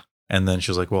 Yes. Yeah. And then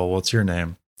she was like, "Well, what's your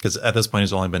name?" Because at this point,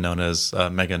 he's only been known as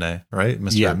Megane, right?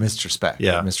 Mr. Yeah, Mr. Specs.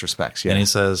 Yeah, Mr. Specs. Yeah. And he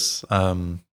says,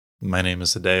 "My name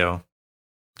is Hideo,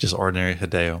 just ordinary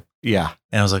Hideo." Yeah.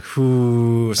 And I was like,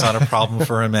 "Ooh, it's not a problem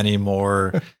for him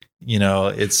anymore."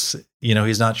 It's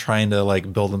he's not trying to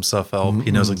like build himself up. Mm-mm.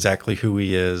 He knows exactly who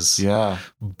he is. Yeah.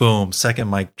 Boom. Second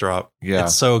mic drop. Yeah.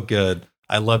 It's so good.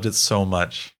 I loved it so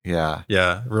much. Yeah.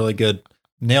 Yeah. Really good.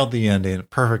 Nailed the ending.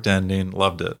 Perfect ending.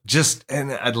 Loved it.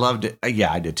 And I loved it.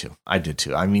 Yeah, I did too.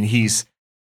 I mean, it's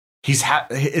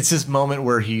this moment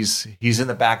where he's in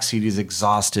the backseat. He's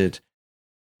exhausted,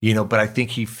 but I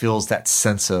think he feels that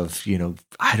sense of,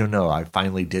 I don't know. I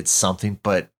finally did something,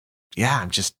 but yeah, I'm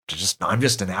just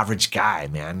an average guy,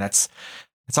 man. That's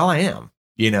all I am,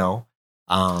 I'd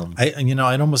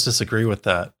almost disagree with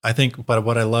that. I think, but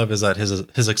what I love is that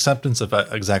his acceptance of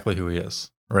exactly who he is,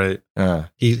 right?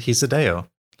 He's Hideo.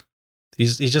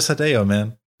 He's just Hideo,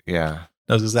 man. Yeah.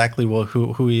 Knows exactly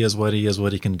who he is, what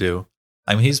he can do.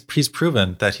 I mean, he's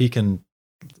proven that he can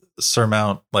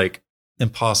surmount like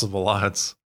impossible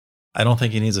odds. I don't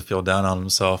think he needs to feel down on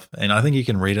himself. And I think you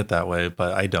can read it that way,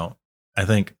 but I don't. I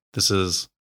think this is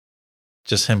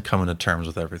just him coming to terms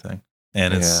with everything.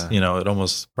 And it's, it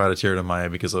almost brought a tear to my eye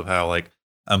because of how like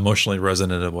emotionally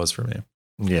resonant it was for me.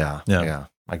 Yeah. Yeah.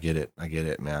 I get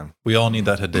it, man. We all need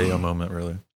that Hideo moment,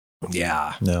 really.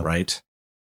 Yeah. Right.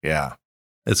 Yeah.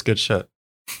 It's good shit.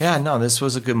 Yeah. No, this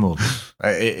was a good movie.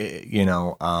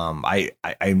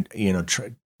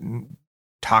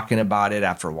 Talking about it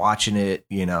after watching it,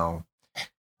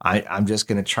 I'm just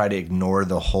going to try to ignore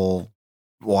the whole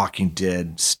Walking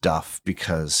Dead stuff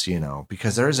because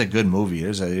there is a good movie.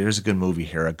 There's a good movie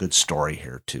here, a good story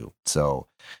here too. So,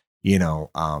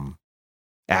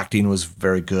 acting was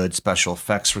very good. Special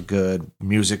effects were good.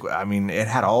 Music. I mean, it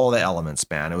had all the elements,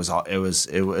 man. It was a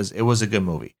good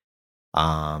movie.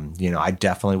 I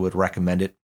definitely would recommend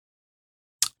it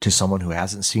to someone who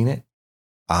hasn't seen it.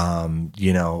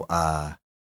 I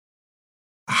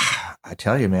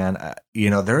tell you, man,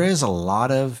 there is a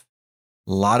lot of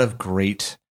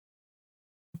great,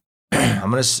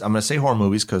 I'm going to say horror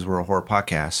movies because we're a horror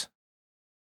podcast,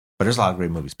 but there's a lot of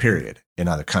great movies, period, in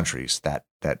other countries that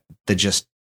just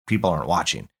people aren't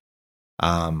watching.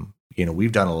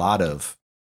 We've done a lot of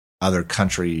other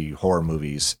country horror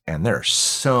movies, and there are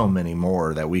so many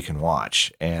more that we can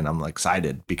watch. And I'm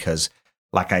excited because,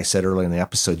 like I said earlier in the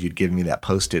episode, you'd give me that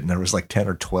Post-it, and there was like 10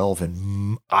 or 12,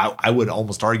 and I would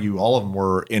almost argue all of them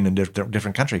were in a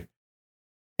different country.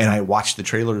 And I watched the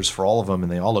trailers for all of them,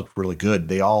 and they all looked really good.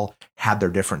 They all had their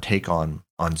different take on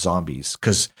zombies,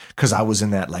 because I was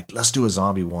in that like, let's do a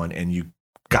zombie one, and you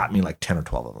got me like 10 or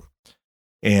 12 of them.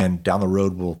 And down the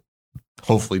road, we'll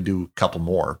hopefully do a couple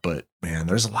more. But man,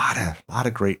 there's a lot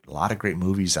of great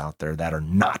movies out there that are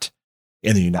not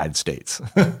in the United States.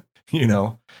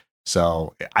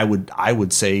 So I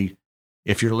would say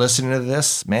if you're listening to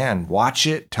this, man, watch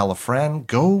it, tell a friend,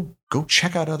 go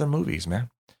check out other movies, man.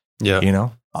 Yeah. You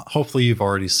know, Hopefully you've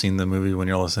already seen the movie when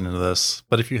you're listening to this,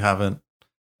 but if you haven't,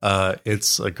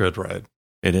 it's a good ride.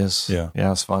 it is. Yeah.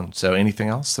 Yeah, it's fun. So anything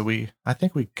else that I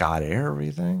think we got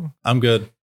everything. I'm good.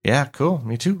 Yeah, cool.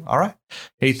 Me too. All right.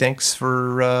 Hey, thanks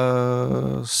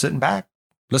for sitting back,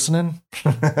 listening.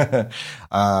 Come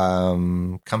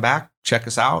back, check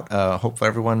us out. Hopefully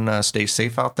everyone stays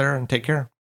safe out there and take care.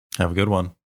 Have a good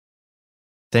one.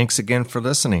 Thanks again for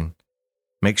listening.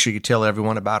 Make sure you tell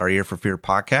everyone about our Ear for Fear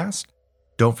podcast.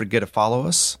 Don't forget to follow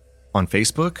us on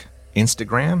Facebook,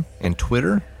 Instagram, and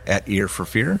Twitter at Ear for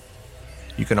Fear.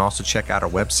 You can also check out our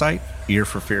website,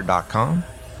 earforfear.com.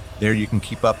 There you can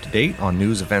keep up to date on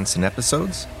news, events, and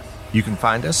episodes. You can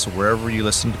find us wherever you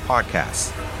listen to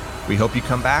podcasts. We hope you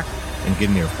come back and get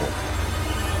an earful.